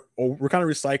kind of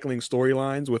recycling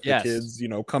storylines with the Yes. kids,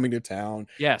 coming to town,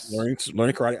 Yes. learning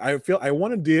karate. I feel I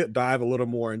want to dive a little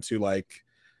more into like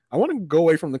I want to go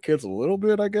away from the kids a little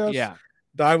bit, I guess. Yeah.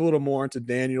 Dive a little more into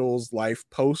Daniel's life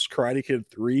post Karate Kid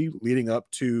 3 leading up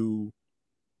to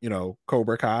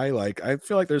Cobra Kai. Like I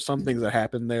feel like there's some things that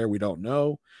happen there we don't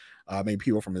know. Maybe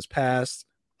people from his past.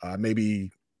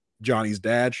 Maybe Johnny's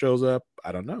dad shows up.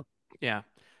 I don't know. Yeah.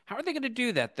 How are they going to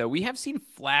do that, though? We have seen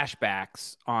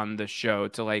flashbacks on the show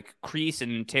to like Kreese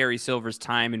and Terry Silver's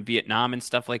time in Vietnam and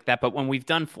stuff like that. But when we've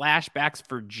done flashbacks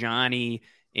for Johnny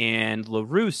and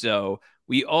LaRusso,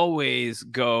 we always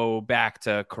go back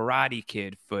to Karate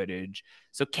Kid footage.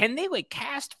 So can they like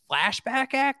cast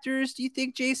flashback actors? Do you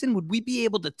think, Jason? Would we be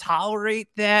able to tolerate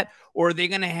that, or are they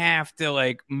going to have to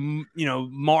like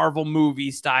Marvel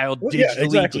movie style Well, yeah, digitally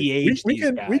exactly. de-age We these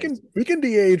can guys?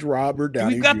 de-age Robert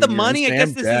Downey We've got the Jr. and money. I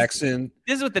guess Sam Jackson.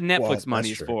 this is what the Well, Netflix that's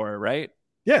money is true. for, right?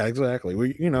 Yeah, exactly.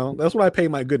 That's what I pay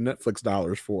my good Netflix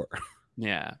dollars for.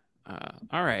 Yeah.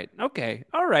 All right. Okay.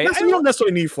 All right. So we don't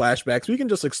necessarily need flashbacks. We can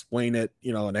just explain it,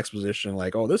 an exposition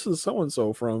like, oh, this is so and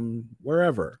so from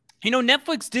wherever.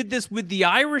 Netflix did this with The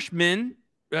Irishman.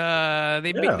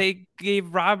 They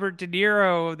gave Robert De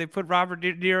Niro. They put Robert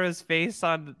De Niro's face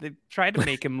on. They tried to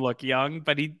make him look young,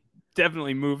 but he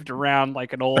definitely moved around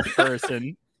like an old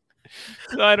person.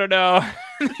 So I don't know.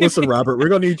 Listen, Robert, we're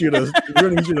gonna need you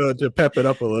to pep it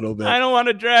up a little bit. I don't want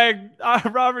to drag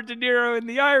Robert De Niro in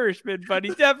The Irishman, but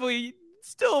he definitely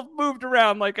still moved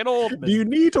around like an old man. Do you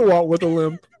need to walk with a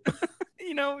limp?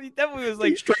 He definitely was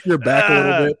like, straighten your back a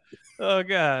little bit. Oh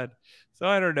God. So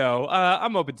I don't know.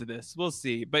 I'm open to this. We'll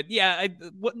see. But yeah,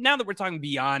 now that we're talking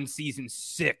beyond season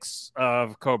 6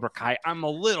 of Cobra Kai, I'm a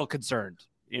little concerned.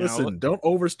 Listen, don't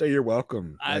overstay your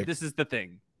welcome. This is the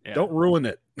thing. Yeah. Don't ruin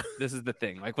it. This is the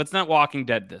thing. Like, let's not Walking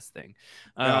Dead this thing.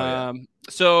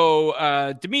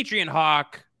 So Dimitri and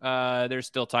Hawk, they're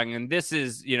still talking, and this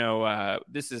is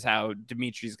how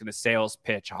Dimitri's going to sales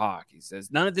pitch Hawk. He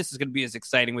says, none of this is going to be as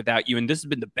exciting without you, and this has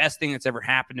been the best thing that's ever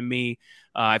happened to me.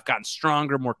 I've gotten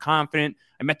stronger, more confident.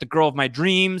 I met the girl of my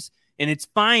dreams, and it's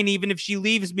fine even if she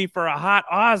leaves me for a hot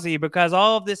Aussie because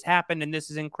all of this happened, and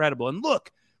this is incredible. And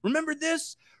look, remember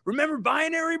this? Remember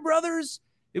Binary Brothers?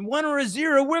 In 1 or a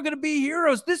 0, we're going to be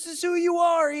heroes. This is who you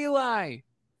are, Eli.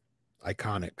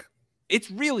 Iconic. It's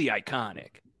really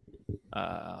iconic.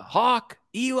 Hawk,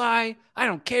 Eli, I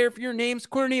don't care if your name's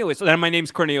Cornelius. Then my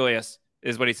name's Cornelius,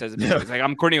 is what he says. He's like,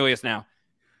 I'm Cornelius now.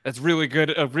 That's really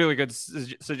good. A really good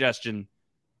suggestion.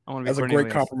 I want to be Cornelius. That's a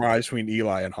great compromise between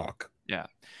Eli and Hawk. Yeah.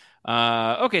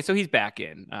 Okay, so he's back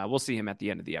in. We'll see him at the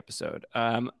end of the episode.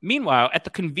 Meanwhile, at the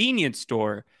convenience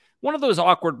store, one of those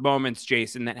awkward moments,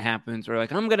 Jason, that happens where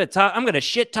like, I'm gonna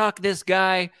shit talk this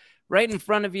guy right in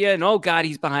front of you, and oh God,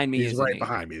 he's behind me. He's right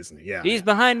behind me, isn't he? Yeah. He's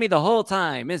behind me the whole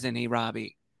time, isn't he,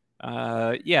 Robbie?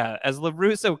 Yeah, as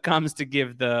LaRusso comes to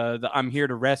give the I'm here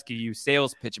to rescue you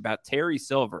sales pitch about Terry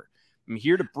Silver. I'm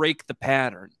here to break the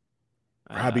pattern.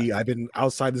 Robbie, I've been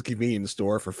outside this convenience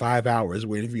store for 5 hours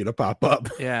waiting for you to pop up.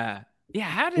 Yeah. Yeah,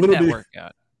 how did that work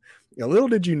out? Little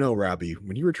did you know, Robbie,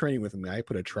 when you were training with me, I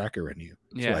put a tracker in you.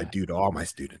 That's what I do to all my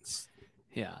students.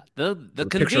 Yeah. The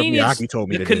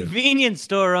convenience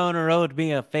store owner owed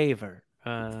me a favor.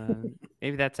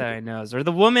 Maybe that's how he knows. Or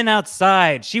the woman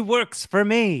outside, she works for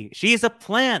me. She's a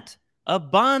plant, a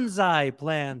bonsai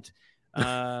plant.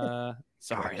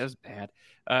 Sorry, that was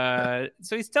bad.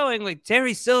 So he's telling like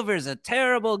Terry Silver's a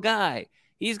terrible guy.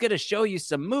 He's gonna show you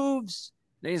some moves.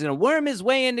 Then he's going to worm his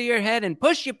way into your head and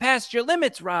push you past your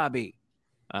limits, Robbie.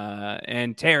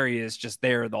 And Terry is just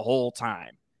there the whole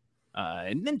time.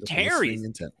 And then Terry,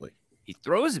 he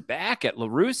throws it back at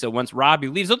LaRusso once Robbie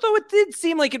leaves. Although it did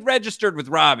seem like it registered with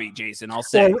Robbie, Jason, I'll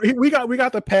say. Well, we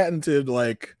got the patented,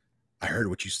 like, I heard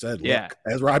what you said, look,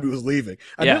 as Robbie was leaving.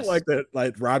 I didn't like that,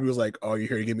 like, Robbie was like, oh, you're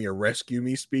here to give me a rescue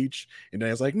me speech? And then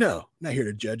I was like, no, not here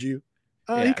to judge you.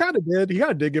 He kind of did. He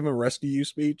kind of did give him a rescue you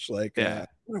speech. Like, I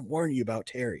want to warn you about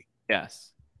Terry.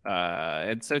 Yes.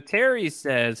 And so Terry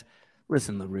says,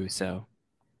 listen, LaRusso,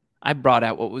 I brought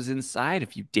out what was inside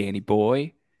of you, Danny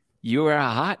boy. You are a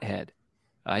hothead.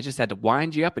 I just had to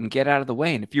wind you up and get out of the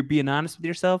way. And if you're being honest with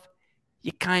yourself,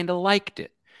 you kind of liked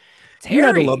it. You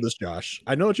had to love Terry, this, Josh.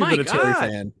 I know that you've my been a Terry God.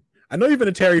 fan. I know you've been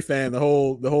a Terry fan the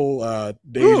whole days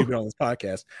you've Ooh, been on this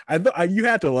podcast. You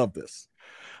had to love this.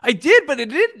 I did, but it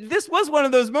did. This was one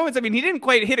of those moments. I mean, he didn't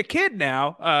quite hit a kid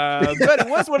now, but it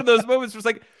was one of those moments where it's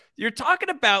like, you're talking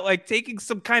about like taking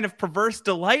some kind of perverse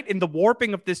delight in the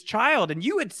warping of this child. And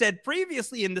you had said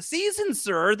previously in the season,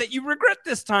 sir, that you regret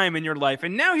this time in your life.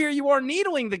 And now here you are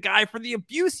needling the guy for the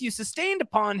abuse you sustained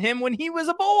upon him when he was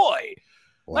a boy.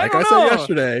 I Like don't I said know.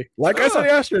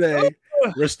 yesterday,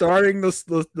 we're starting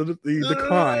the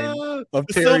decline of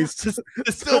The Terry's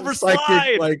the silver psychic.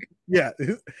 slide. Like, yeah,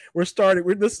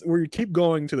 we keep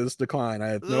going to this decline.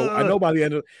 I know by the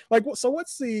end of like, so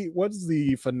what's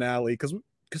the finale? Because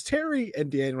Terry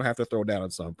and Daniel have to throw down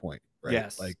at some point, right?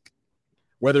 Yes. Like,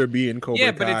 whether it be in Yeah,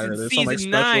 Cobra but it's Kai in or there's some like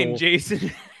season 9, special.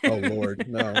 Jason. Oh Lord,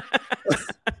 no.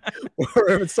 Or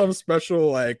if it's some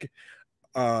special like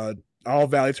all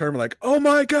Valley tournament, like, oh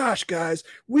my gosh, guys,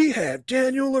 we have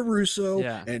Daniel LaRusso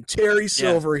and Terry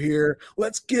Silver here.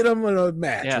 Let's get them in a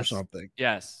match or something.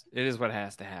 Yes, it is what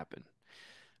has to happen.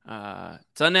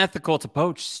 It's unethical to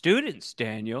poach students,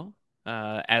 Daniel,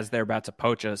 as they're about to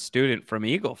poach a student from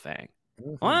Eagle Fang.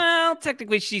 Mm-hmm. Well,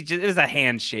 technically, it was a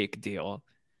handshake deal.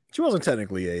 She wasn't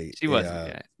technically a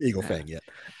Eagle Fang yet.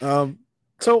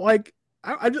 So like,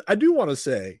 I do want to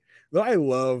say that I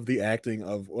love the acting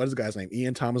of, what is the guy's name?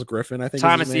 Ian Thomas Griffin, I think.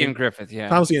 Thomas Ian Griffith, yeah.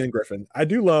 Thomas Ian Griffin. I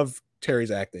do love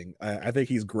Terry's acting. I think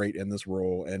he's great in this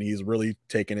role, and he's really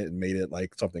taken it and made it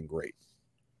like something great.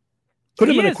 Put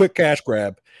him in a quick cash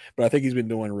grab, but I think he's been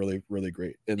doing really, really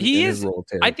great in his role.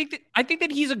 Terry. I think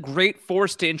that he's a great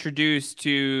force to introduce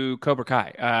to Cobra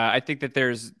Kai. I think that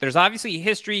there's obviously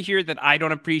history here that I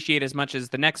don't appreciate as much as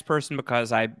the next person,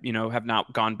 because I have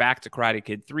not gone back to Karate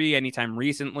Kid 3 anytime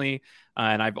recently,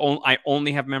 and I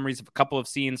only have memories of a couple of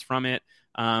scenes from it.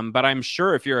 But I'm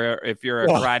sure if you're a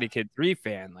Karate Kid 3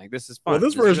 fan, like, this is fun. Well,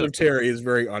 this version of Terry is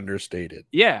very understated.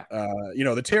 Yeah.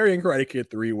 The Terry in Karate Kid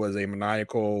 3 was a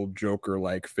maniacal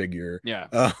Joker-like figure. Yeah.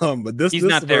 But this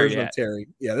version of Terry,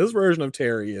 this version of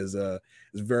Terry is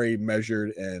very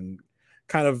measured and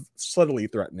kind of subtly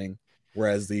threatening,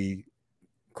 whereas the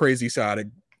crazy psychotic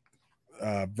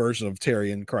version of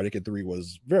Terry in Karate Kid 3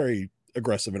 was very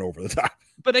aggressive and over the top.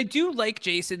 But I do like,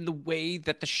 Jason, the way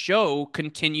that the show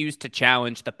continues to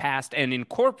challenge the past and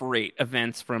incorporate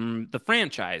events from the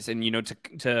franchise, and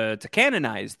to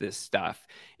canonize this stuff.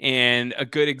 And a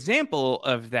good example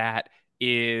of that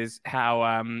is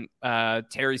how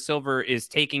Terry Silver is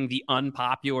taking the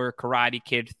unpopular Karate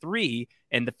Kid 3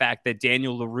 and the fact that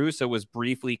Daniel LaRusso was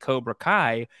briefly Cobra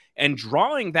Kai, and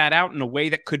drawing that out in a way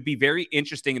that could be very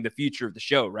interesting in the future of the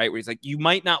show, right? Where he's like, you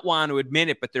might not want to admit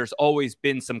it, but there's always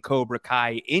been some Cobra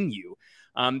Kai in you.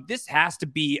 This has to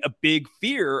be a big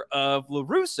fear of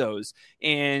LaRusso's.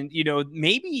 And,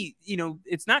 maybe,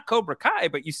 it's not Cobra Kai,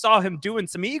 but you saw him doing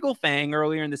some Eagle Fang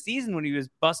earlier in the season when he was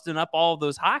busting up all of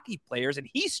those hockey players, and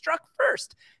he struck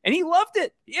first and he loved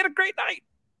it. He had a great night.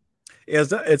 Yeah,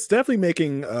 it's definitely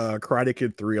making Karate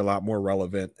Kid 3 a lot more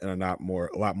relevant and a lot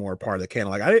more part of the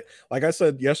canon. Like I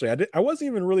said yesterday, I wasn't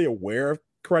even really aware of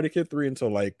Karate Kid 3 until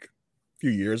like a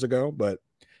few years ago, but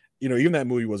even that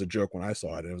movie was a joke when I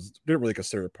saw it. Didn't really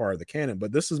consider it part of the canon,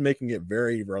 but this is making it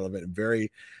very relevant and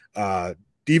very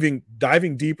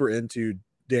diving deeper into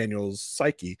Daniel's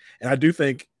psyche. And I do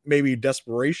think maybe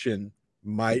desperation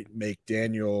might make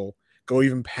Daniel go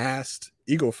even past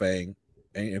Eagle Fang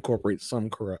and incorporate some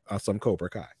Cobra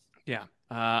Kai. Yeah,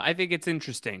 I think it's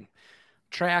interesting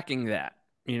tracking that.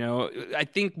 I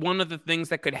think one of the things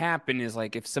that could happen is,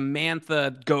 like, if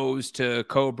Samantha goes to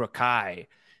Cobra Kai,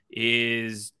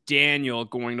 is Daniel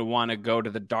going to want to go to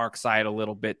the dark side a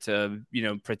little bit to,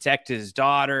 protect his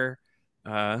daughter?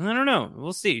 I don't know.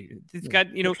 We'll see. It's got,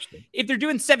 if they're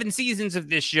doing 7 seasons of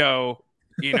this show,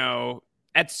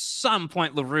 at some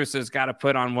point LaRusso's got to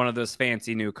put on one of those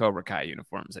fancy new Cobra Kai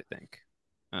uniforms, I think.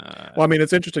 Well, I mean,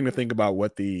 it's interesting to think about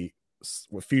what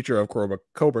future of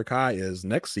Cobra Kai is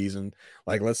next season.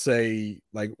 Like, let's say,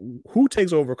 like, who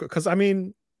takes over? Because I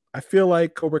mean, I feel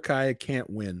like Cobra Kai can't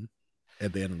win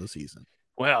at the end of the season.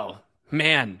 Well,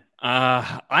 man,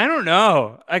 I don't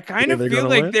know. I kind of feel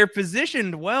like they're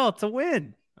positioned well to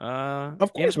win.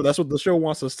 Of course, but that's what the show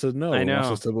wants us to know. I know. Wants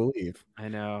us to believe. I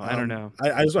know. I don't know.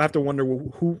 I just have to wonder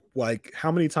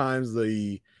how many times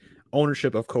the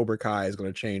ownership of Cobra Kai is going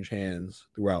to change hands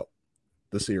throughout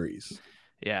the series.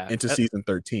 Yeah. Into season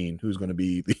 13, who's going to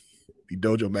be the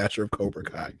dojo master of Cobra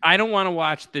Kai. I don't want to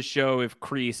watch the show if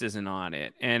Kreese isn't on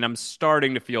it. And I'm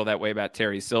starting to feel that way about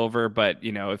Terry Silver. But,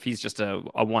 if he's just a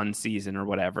one season or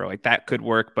whatever, like, that could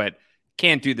work. But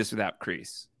can't do this without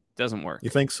Kreese. Doesn't work. You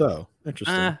think so?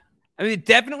 Interesting. I mean, it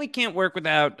definitely can't work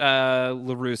without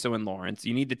LaRusso and Lawrence.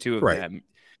 You need the two of them.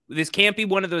 This can't be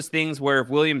one of those things where if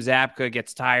William Zabka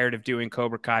gets tired of doing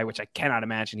Cobra Kai, which I cannot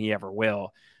imagine he ever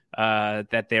will,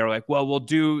 that they're like, well, we'll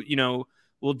do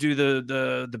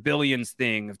the Billions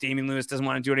thing. If Damian Lewis doesn't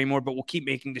want to do it anymore, but we'll keep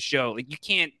making the show. Like, you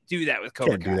can't do that with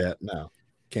Cobra Kai. Can't do that. No,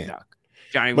 can't. No.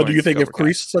 Johnny but Lawrence, do you think Cobra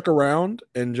if Kreese stuck around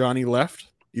and Johnny left,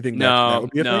 you think that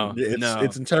would be a thing?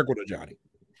 It's integral to Johnny.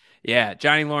 Yeah,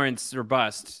 Johnny Lawrence or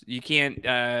bust. You can't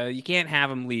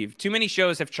have him leave. Too many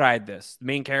shows have tried this.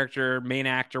 The main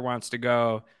actor wants to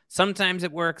go. Sometimes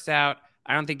it works out.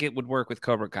 I don't think it would work with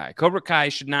Cobra Kai. Cobra Kai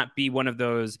should not be one of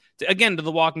those, again, to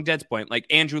the Walking Dead's point. Like,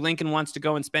 Andrew Lincoln wants to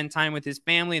go and spend time with his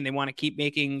family, and they want to keep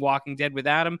making Walking Dead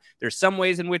without him. There's some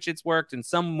ways in which it's worked, and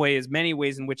many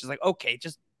ways in which it's like, okay,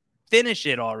 just finish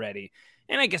it already.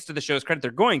 And I guess to the show's credit,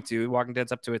 they're going to. Walking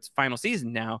Dead's up to its final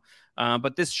season now.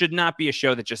 But this should not be a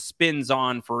show that just spins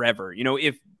on forever. You know,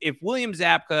 if William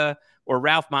Zabka or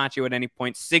Ralph Macchio at any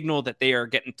point signal that they are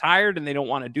getting tired and they don't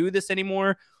want to do this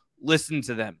anymore, listen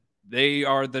to them. They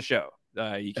are the show.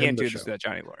 You can't do this without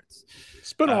Johnny Lawrence.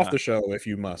 Spin off the show if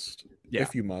you must. Yeah.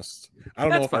 If you must. I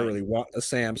don't know if I really want a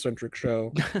Sam-centric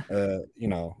show.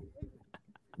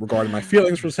 Regarding my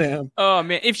feelings for Sam. Oh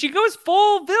man, if she goes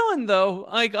full villain though,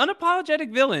 like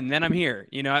unapologetic villain, then I'm here.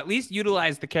 You know, at least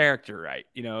utilize the character right.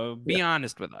 You know, be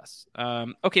honest with us.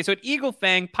 Okay, so at Eagle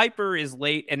Fang, Piper is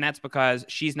late, and that's because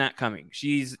she's not coming.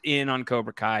 She's in on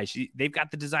Cobra Kai. They've got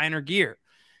the designer gear,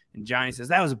 and Johnny says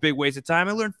that was a big waste of time.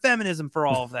 I learned feminism for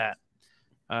all of that.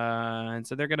 And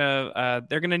so they're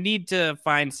gonna need to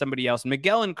find somebody else. And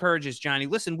Miguel encourages Johnny,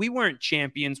 listen, we weren't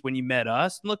champions when you met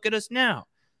us. Look at us now.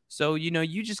 So, you know,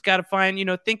 you just got to find,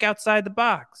 think outside the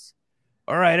box.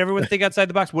 All right, everyone think outside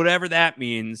the box, whatever that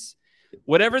means.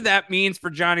 Whatever that means for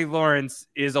Johnny Lawrence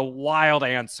is a wild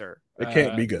answer. It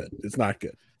can't be good. It's not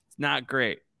good. It's not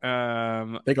great.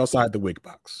 Think outside the wig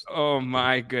box. Oh,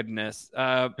 my goodness.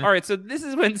 All right, so this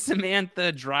is when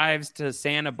Samantha drives to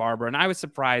Santa Barbara, and I was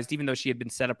surprised, even though she had been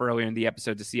set up earlier in the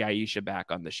episode, to see Aisha back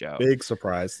on the show. Big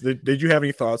surprise. Did you have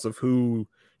any thoughts of who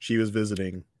she was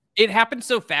visiting? It happened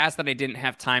so fast that I didn't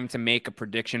have time to make a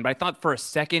prediction, but I thought for a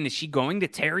second, is she going to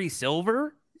Terry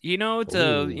Silver,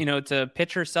 to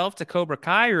pitch herself to Cobra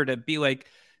Kai, or to be like,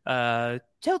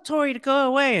 tell Tori to go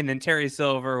away. And then Terry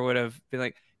Silver would have been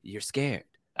like, you're scared.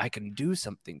 I can do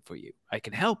something for you. I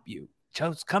can help you.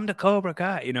 Just come to Cobra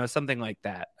Kai, something like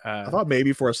that. I thought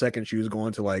maybe for a second she was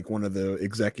going to like one of the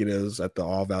executives at the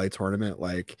All Valley tournament.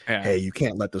 Like, hey, you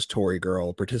can't let this Tori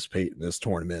girl participate in this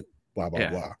tournament, blah, blah,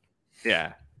 blah.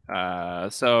 Yeah.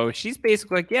 So she's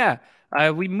basically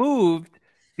like, we moved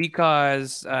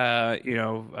because, Dad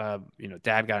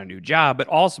got a new job, but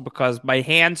also because my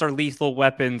hands are lethal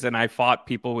weapons and I fought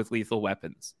people with lethal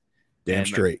weapons. Damn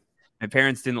straight. My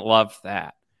parents didn't love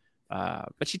that.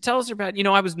 But she tells her about,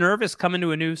 I was nervous coming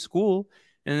to a new school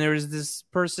and there was this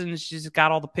person, she's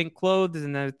got all the pink clothes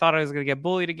and I thought I was going to get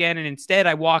bullied again. And instead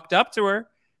I walked up to her and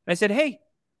I said, hey,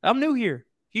 I'm new here.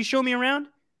 Can you show me around?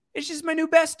 It's just my new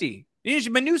bestie. She's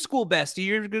my new school bestie.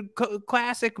 You're a good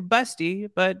classic bestie,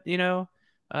 but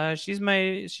she's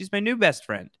my new best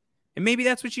friend, and maybe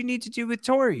that's what you need to do with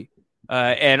Tori.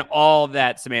 And all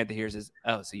that Samantha hears is,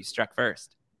 "Oh, so you struck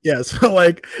first." Yeah, so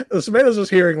like Samantha's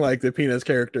just hearing like the Peanuts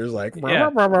characters like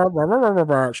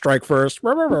strike first.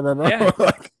 Yeah.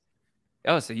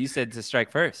 Oh, so you said to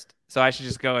strike first, so I should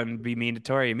just go and be mean to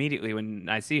Tori immediately when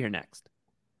I see her next.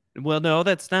 Well, no,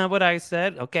 that's not what I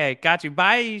said. Okay, got you.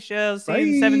 Bye, Shell. See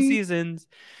you in 7 seasons.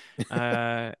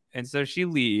 And so she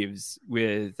leaves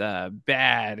with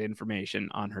bad information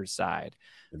on her side.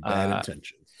 Bad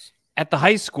intentions. At the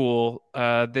high school,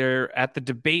 they're at the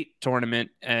debate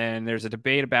tournament, and there's a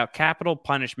debate about capital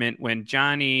punishment when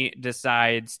Johnny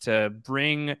decides to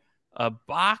bring a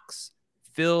box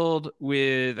filled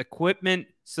with equipment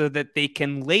so that they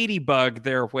can ladybug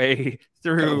their way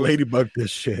through. Ladybug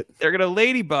this shit. They're gonna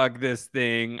ladybug this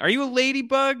thing. Are you a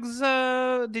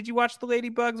Ladybugs? Did you watch the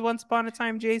Ladybugs Once Upon a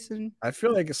Time, Jason? I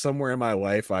feel like somewhere in my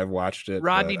life I've watched it.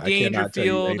 Rodney Dangerfield. I cannot tell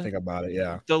you anything about it.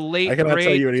 Yeah, I cannot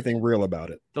tell you anything real about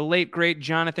it. The late great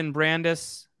Jonathan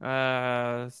Brandis.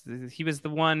 He was the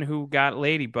one who got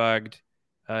ladybugged.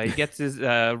 He gets his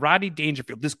Rodney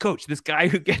Dangerfield, this coach, this guy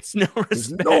who gets no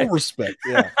respect. No respect.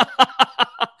 Yeah.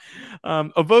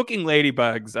 Evoking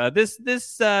ladybugs. This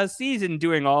season,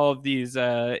 doing all of these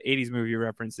 80s movie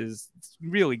references, it's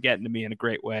really getting to me in a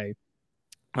great way.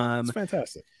 It's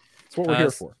fantastic. That's what we're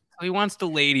here for. He wants to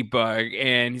ladybug,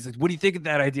 and he's like, "What do you think of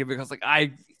that idea?" Because like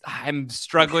I'm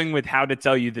struggling with how to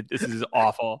tell you that this is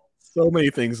awful. So many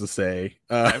things to say.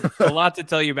 I have a lot to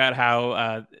tell you about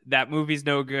how that movie's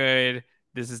no good.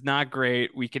 This is not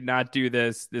great. We cannot do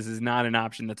this. This is not an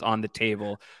option that's on the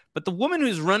table. But the woman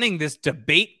who's running this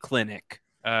debate clinic,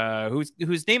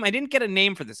 whose name I didn't get a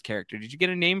name for this character. Did you get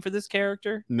a name for this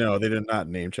character? No, they did not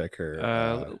name check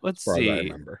her. Let's as far as I see.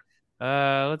 remember.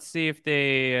 Let's see if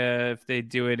they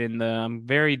do it in the. I'm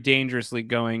very dangerously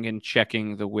going and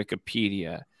checking the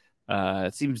Wikipedia.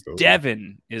 It seems Ooh.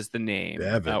 Devon is the name,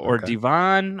 Devon, or okay.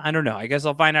 Devon. I don't know. I guess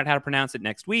I'll find out how to pronounce it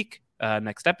next week,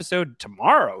 next episode,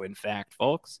 tomorrow. In fact,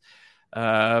 folks.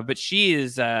 But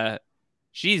she's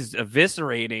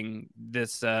eviscerating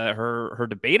this her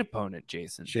debate opponent,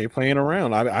 Jason. She ain't playing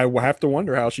around. I have to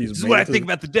wonder how she's. This is what I think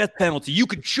about the death penalty. You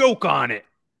could choke on it.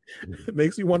 It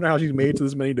makes me wonder how she's made to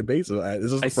this many debates. Is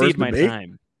this the first my debate?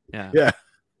 time. Yeah. Is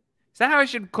that how I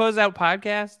should close out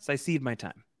podcasts? I cede my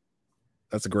time.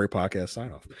 That's a great podcast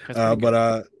sign off.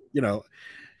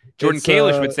 Jordan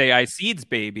Kalish would say, "I seeds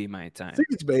baby my time."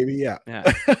 Seeds baby, yeah.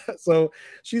 So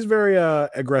she's very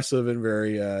aggressive and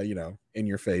very in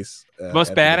your face.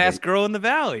 Most badass girl in the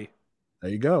valley.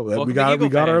 There you go. We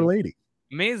got our lady.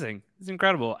 Amazing. It's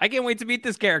incredible. I can't wait to meet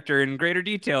this character in greater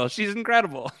detail. She's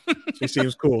incredible. She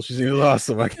seems cool. She seems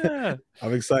awesome.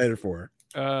 I'm excited for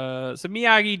her. So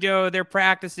Miyagi-Do, they're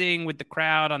practicing with the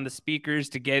crowd on the speakers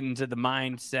to get into the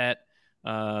mindset.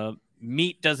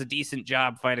 Meat does a decent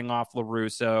job fighting off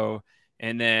LaRusso,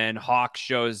 and then Hawk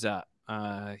shows up.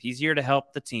 He's here to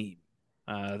help the team.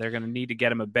 They're going to need to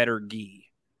get him a better gi.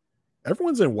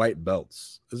 Everyone's in white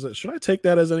belts. Should I take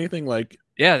that as anything like?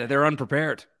 Yeah, they're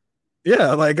unprepared.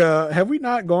 Yeah, have we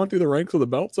not gone through the ranks of the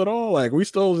belts at all? Like, we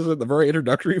still just at the very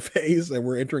introductory phase, and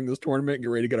we're entering this tournament and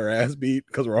get ready to get our ass beat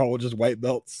because we're all just white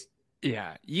belts.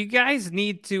 Yeah, you guys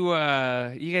need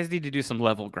to do some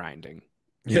level grinding.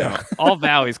 Yeah, all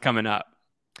valleys coming up.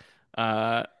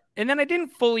 And then I didn't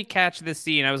fully catch this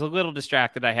scene. I was a little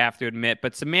distracted, I have to admit.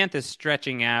 But Samantha's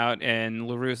stretching out, and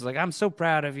LaRusso's like, "I'm so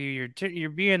proud of you.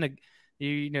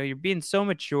 You're being so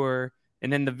mature."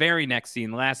 And then the very next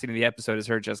scene, the last scene of the episode, is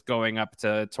her just going up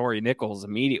to Tori Nichols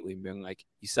immediately and being like,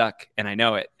 "You suck, and I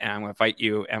know it, and I'm going to fight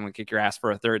you, and I'm going to kick your ass for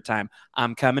a third time.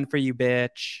 I'm coming for you,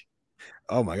 bitch."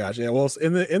 Oh my gosh. Yeah. Well,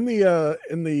 in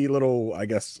the little, I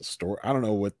guess, store, I don't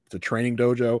know, with the training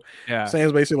dojo,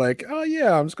 Sam's basically like, "Oh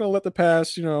yeah, I'm just going to let the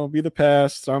past, be the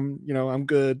past. I'm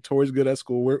good. Tori's good at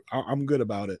school. I'm good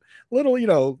about it." Little, in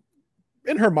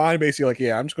her mind, basically like,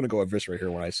 "Yeah, I'm just going to go eviscerate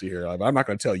her when I see her. I'm not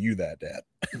going to tell you that, Dad."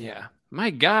 Yeah. My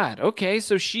God. Okay.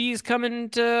 So she's coming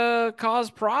to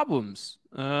cause problems.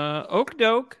 Oak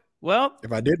doke. Well,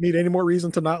 if I didn't need any more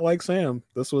reason to not like Sam,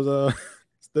 this was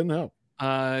this didn't help.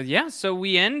 So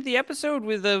we end the episode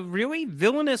with a really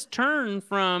villainous turn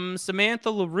from Samantha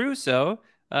LaRusso.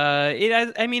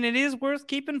 It is worth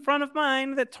keeping in front of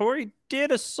mind that Tori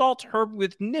did assault her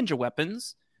with ninja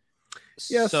weapons.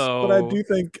 Yes, but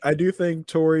I do think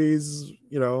Tori's,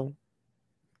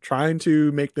 trying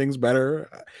to make things better.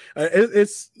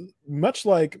 It's much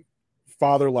like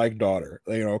father like daughter.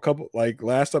 A couple, like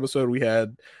last episode we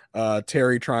had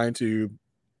Terry trying to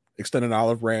extend an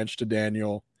olive branch to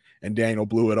Daniel, and Daniel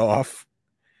blew it off.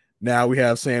 Now we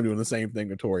have Sam doing the same thing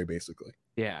to Tori, basically.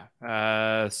 Yeah.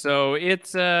 So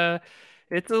it's a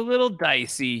little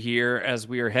dicey here as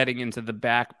we are heading into the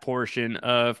back portion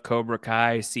of Cobra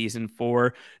Kai season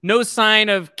 4. No sign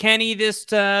of Kenny this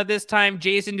time.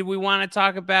 Jason, do we want to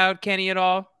talk about Kenny at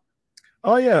all?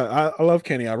 Oh yeah, I love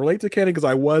Kenny. I relate to Kenny because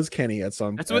I was Kenny at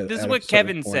some. This is what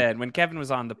Kevin said when Kevin was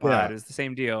on the pod. Yeah. It was the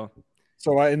same deal.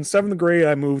 So in 7th grade,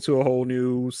 I moved to a whole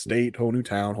new state, whole new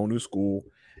town, whole new school.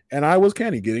 And I was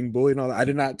Kenny, getting bullied and all that. I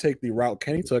did not take the route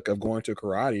Kenny took of going to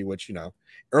karate, which,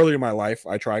 earlier in my life,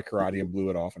 I tried karate and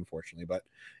blew it off, unfortunately. But,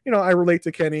 I relate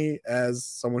to Kenny as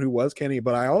someone who was Kenny.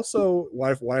 But I also,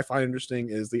 what I find interesting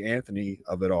is the Anthony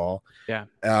of it all. Yeah.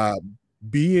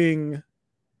 Being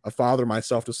a father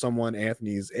myself to someone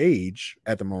Anthony's age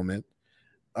at the moment,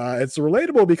 it's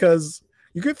relatable because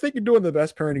you could think you're doing the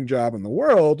best parenting job in the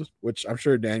world, which I'm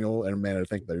sure Daniel and Amanda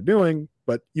think they're doing,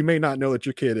 but you may not know that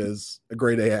your kid is a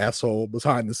grade A asshole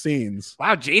behind the scenes.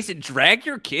 Wow, Jason, drag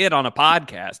your kid on a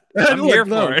podcast. I'm here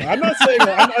for it. I'm not saying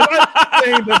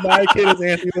that my kid is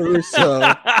Anthony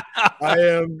LaRusso. I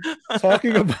am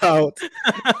talking about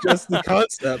just the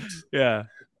concept. Yeah.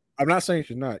 I'm not saying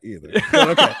she's not either.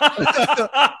 But okay.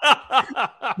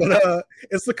 But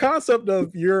it's the concept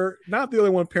of you're not the only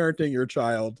one parenting your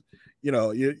child.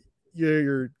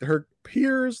 Her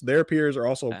peers, their peers are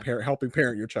also helping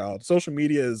parent your child. Social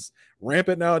media is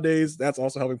rampant nowadays. That's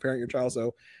also helping parent your child.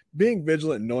 So being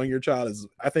vigilant and knowing your child is,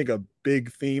 I think, a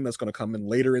big theme that's going to come in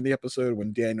later in the episode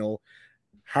when Daniel,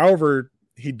 however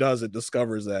he does it,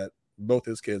 discovers that both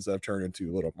his kids have turned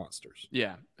into little monsters.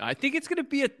 Yeah, I think it's going to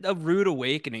be a rude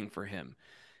awakening for him.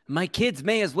 My kids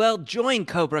may as well join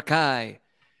Cobra Kai.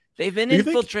 They've been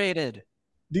infiltrated.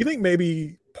 Do you think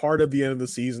maybe part of the end of the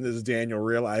season is Daniel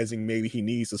realizing maybe he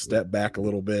needs to step back a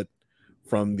little bit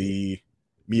from the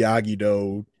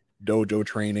Miyagi-Do dojo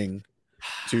training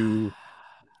to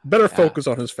better focus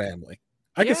on his family?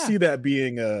 I can see that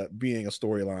being a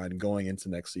storyline going into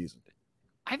next season.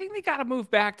 I think they got to move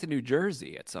back to New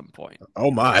Jersey at some point.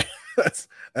 Oh my, that's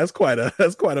quite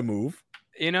a move.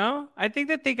 You know, I think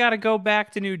that they got to go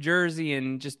back to New Jersey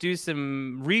and just do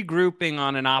some regrouping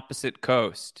on an opposite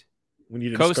coast. We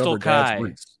need to Coastal Kai.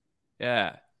 Roots.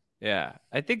 Yeah.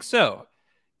 I think so.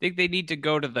 I think they need to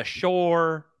go to the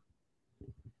shore.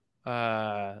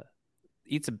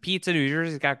 Eat some pizza. New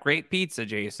Jersey's got great pizza,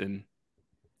 Jason.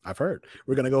 I've heard.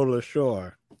 We're gonna go to the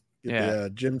shore. Get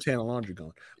the Jim Tanner laundry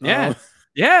going. Yeah.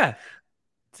 That's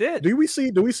it. Do we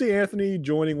see Anthony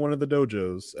joining one of the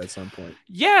dojos at some point?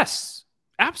 Yes.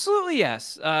 Absolutely,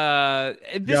 yes. You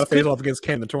gotta face off against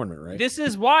Ken in the tournament, right? This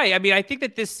is why. I mean, I think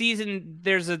that this season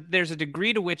there's a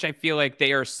degree to which I feel like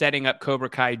they are setting up Cobra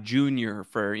Kai Jr.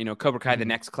 for, Cobra Kai the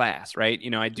next class, right?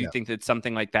 I do think that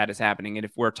something like that is happening. And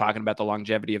if we're talking about the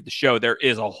longevity of the show, there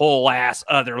is a whole ass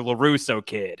other LaRusso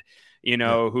kid,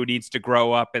 who needs to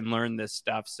grow up and learn this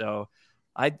stuff. So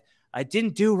I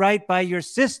didn't do right by your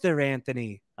sister,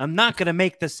 Anthony. I'm not gonna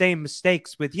make the same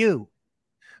mistakes with you.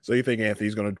 So you think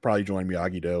Anthony's going to probably join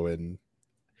Miyagi-Do and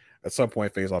at some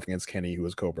point face off against Kenny, who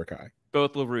is Cobra Kai?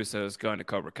 Both LaRussos going to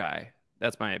Cobra Kai.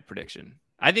 That's my prediction.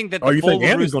 I think that you think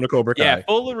Anthony's going to Cobra Kai? Yeah,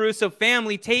 full LaRusso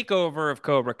family takeover of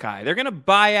Cobra Kai. They're going to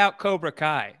buy out Cobra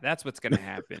Kai. That's what's going to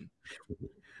happen.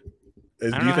 I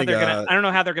don't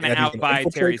know how they're going to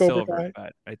outbuy Terry Silver,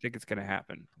 but I think it's going to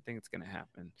happen.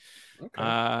 Okay.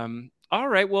 All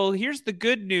right. Well, here's the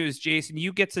good news, Jason.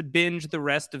 You get to binge the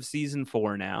rest of season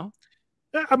 4 now.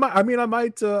 Yeah, I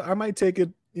might take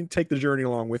the journey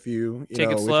along with you. Take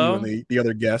it slow. With you and the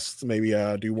other guests. Maybe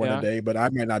do one a day, but I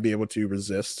might not be able to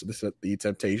resist the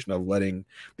temptation of letting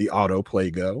the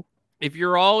autoplay go. If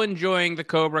you're all enjoying the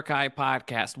Cobra Kai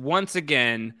podcast, once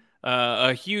again,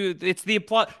 it's the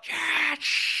applause.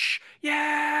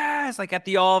 Yes, like at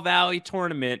the All Valley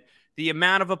tournament, the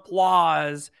amount of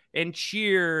applause and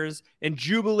cheers and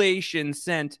jubilation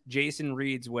sent Jason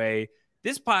Reed's way.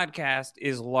 This podcast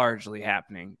is largely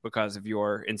happening because of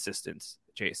your insistence,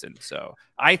 Jason. So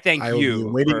I thank you.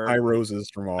 Waiting my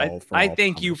roses from all. I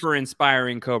thank you for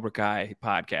inspiring Cobra Kai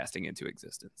podcasting into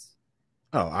existence.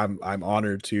 Oh, I'm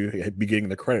honored to be getting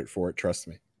the credit for it. Trust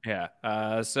me. Yeah.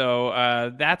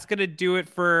 So that's going to do it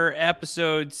for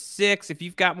episode 6. If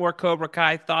you've got more Cobra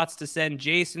Kai thoughts to send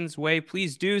Jason's way,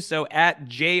 please do so at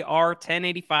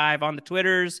JR1085 on the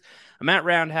Twitters. I'm at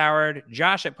Round Howard,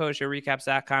 Josh at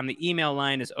postshowrecaps.com. The email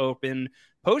line is open.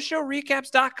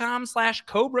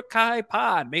 postshowrecaps.com/Cobra Kai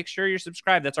pod. Make sure you're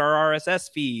subscribed. That's our RSS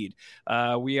feed.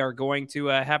 We are going to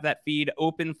have that feed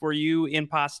open for you in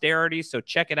posterity. So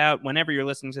check it out whenever you're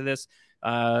listening to this.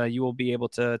 You will be able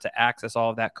to access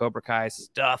all of that Cobra Kai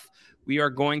stuff. We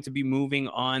are going to be moving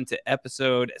on to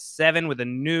episode 7 with a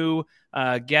new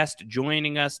guest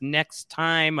joining us next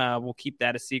time. We'll keep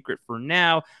that a secret for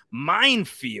now.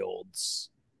 Minefields.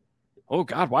 Oh,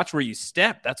 God, watch where you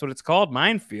step. That's what it's called,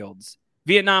 Minefields.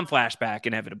 Vietnam flashback,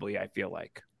 inevitably, I feel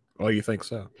like. Oh, you think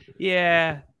so?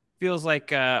 Yeah, feels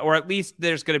like, or at least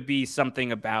there's going to be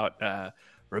something about,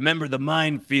 remember the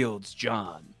minefields,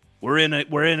 John. We're in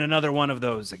another one of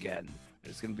those again.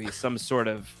 There's going to be some sort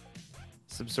of.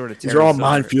 These are all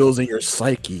minefields in your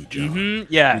psyche, John.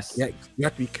 Mm-hmm, yes. You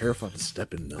have to be careful to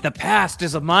step in them. The past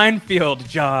is a minefield,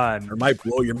 John. Or might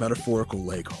blow your metaphorical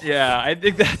leg off. Yeah, I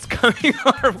think that's coming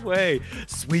our way.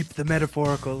 Sweep the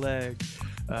metaphorical leg.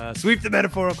 Sweep the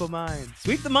metaphorical mind.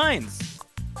 Sweep the minds.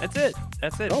 That's it.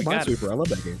 Oh, Minesweeper. I love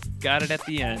that game. Got it at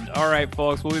the end. All right,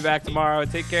 folks. We'll be back tomorrow.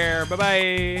 Take care.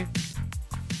 Bye-bye.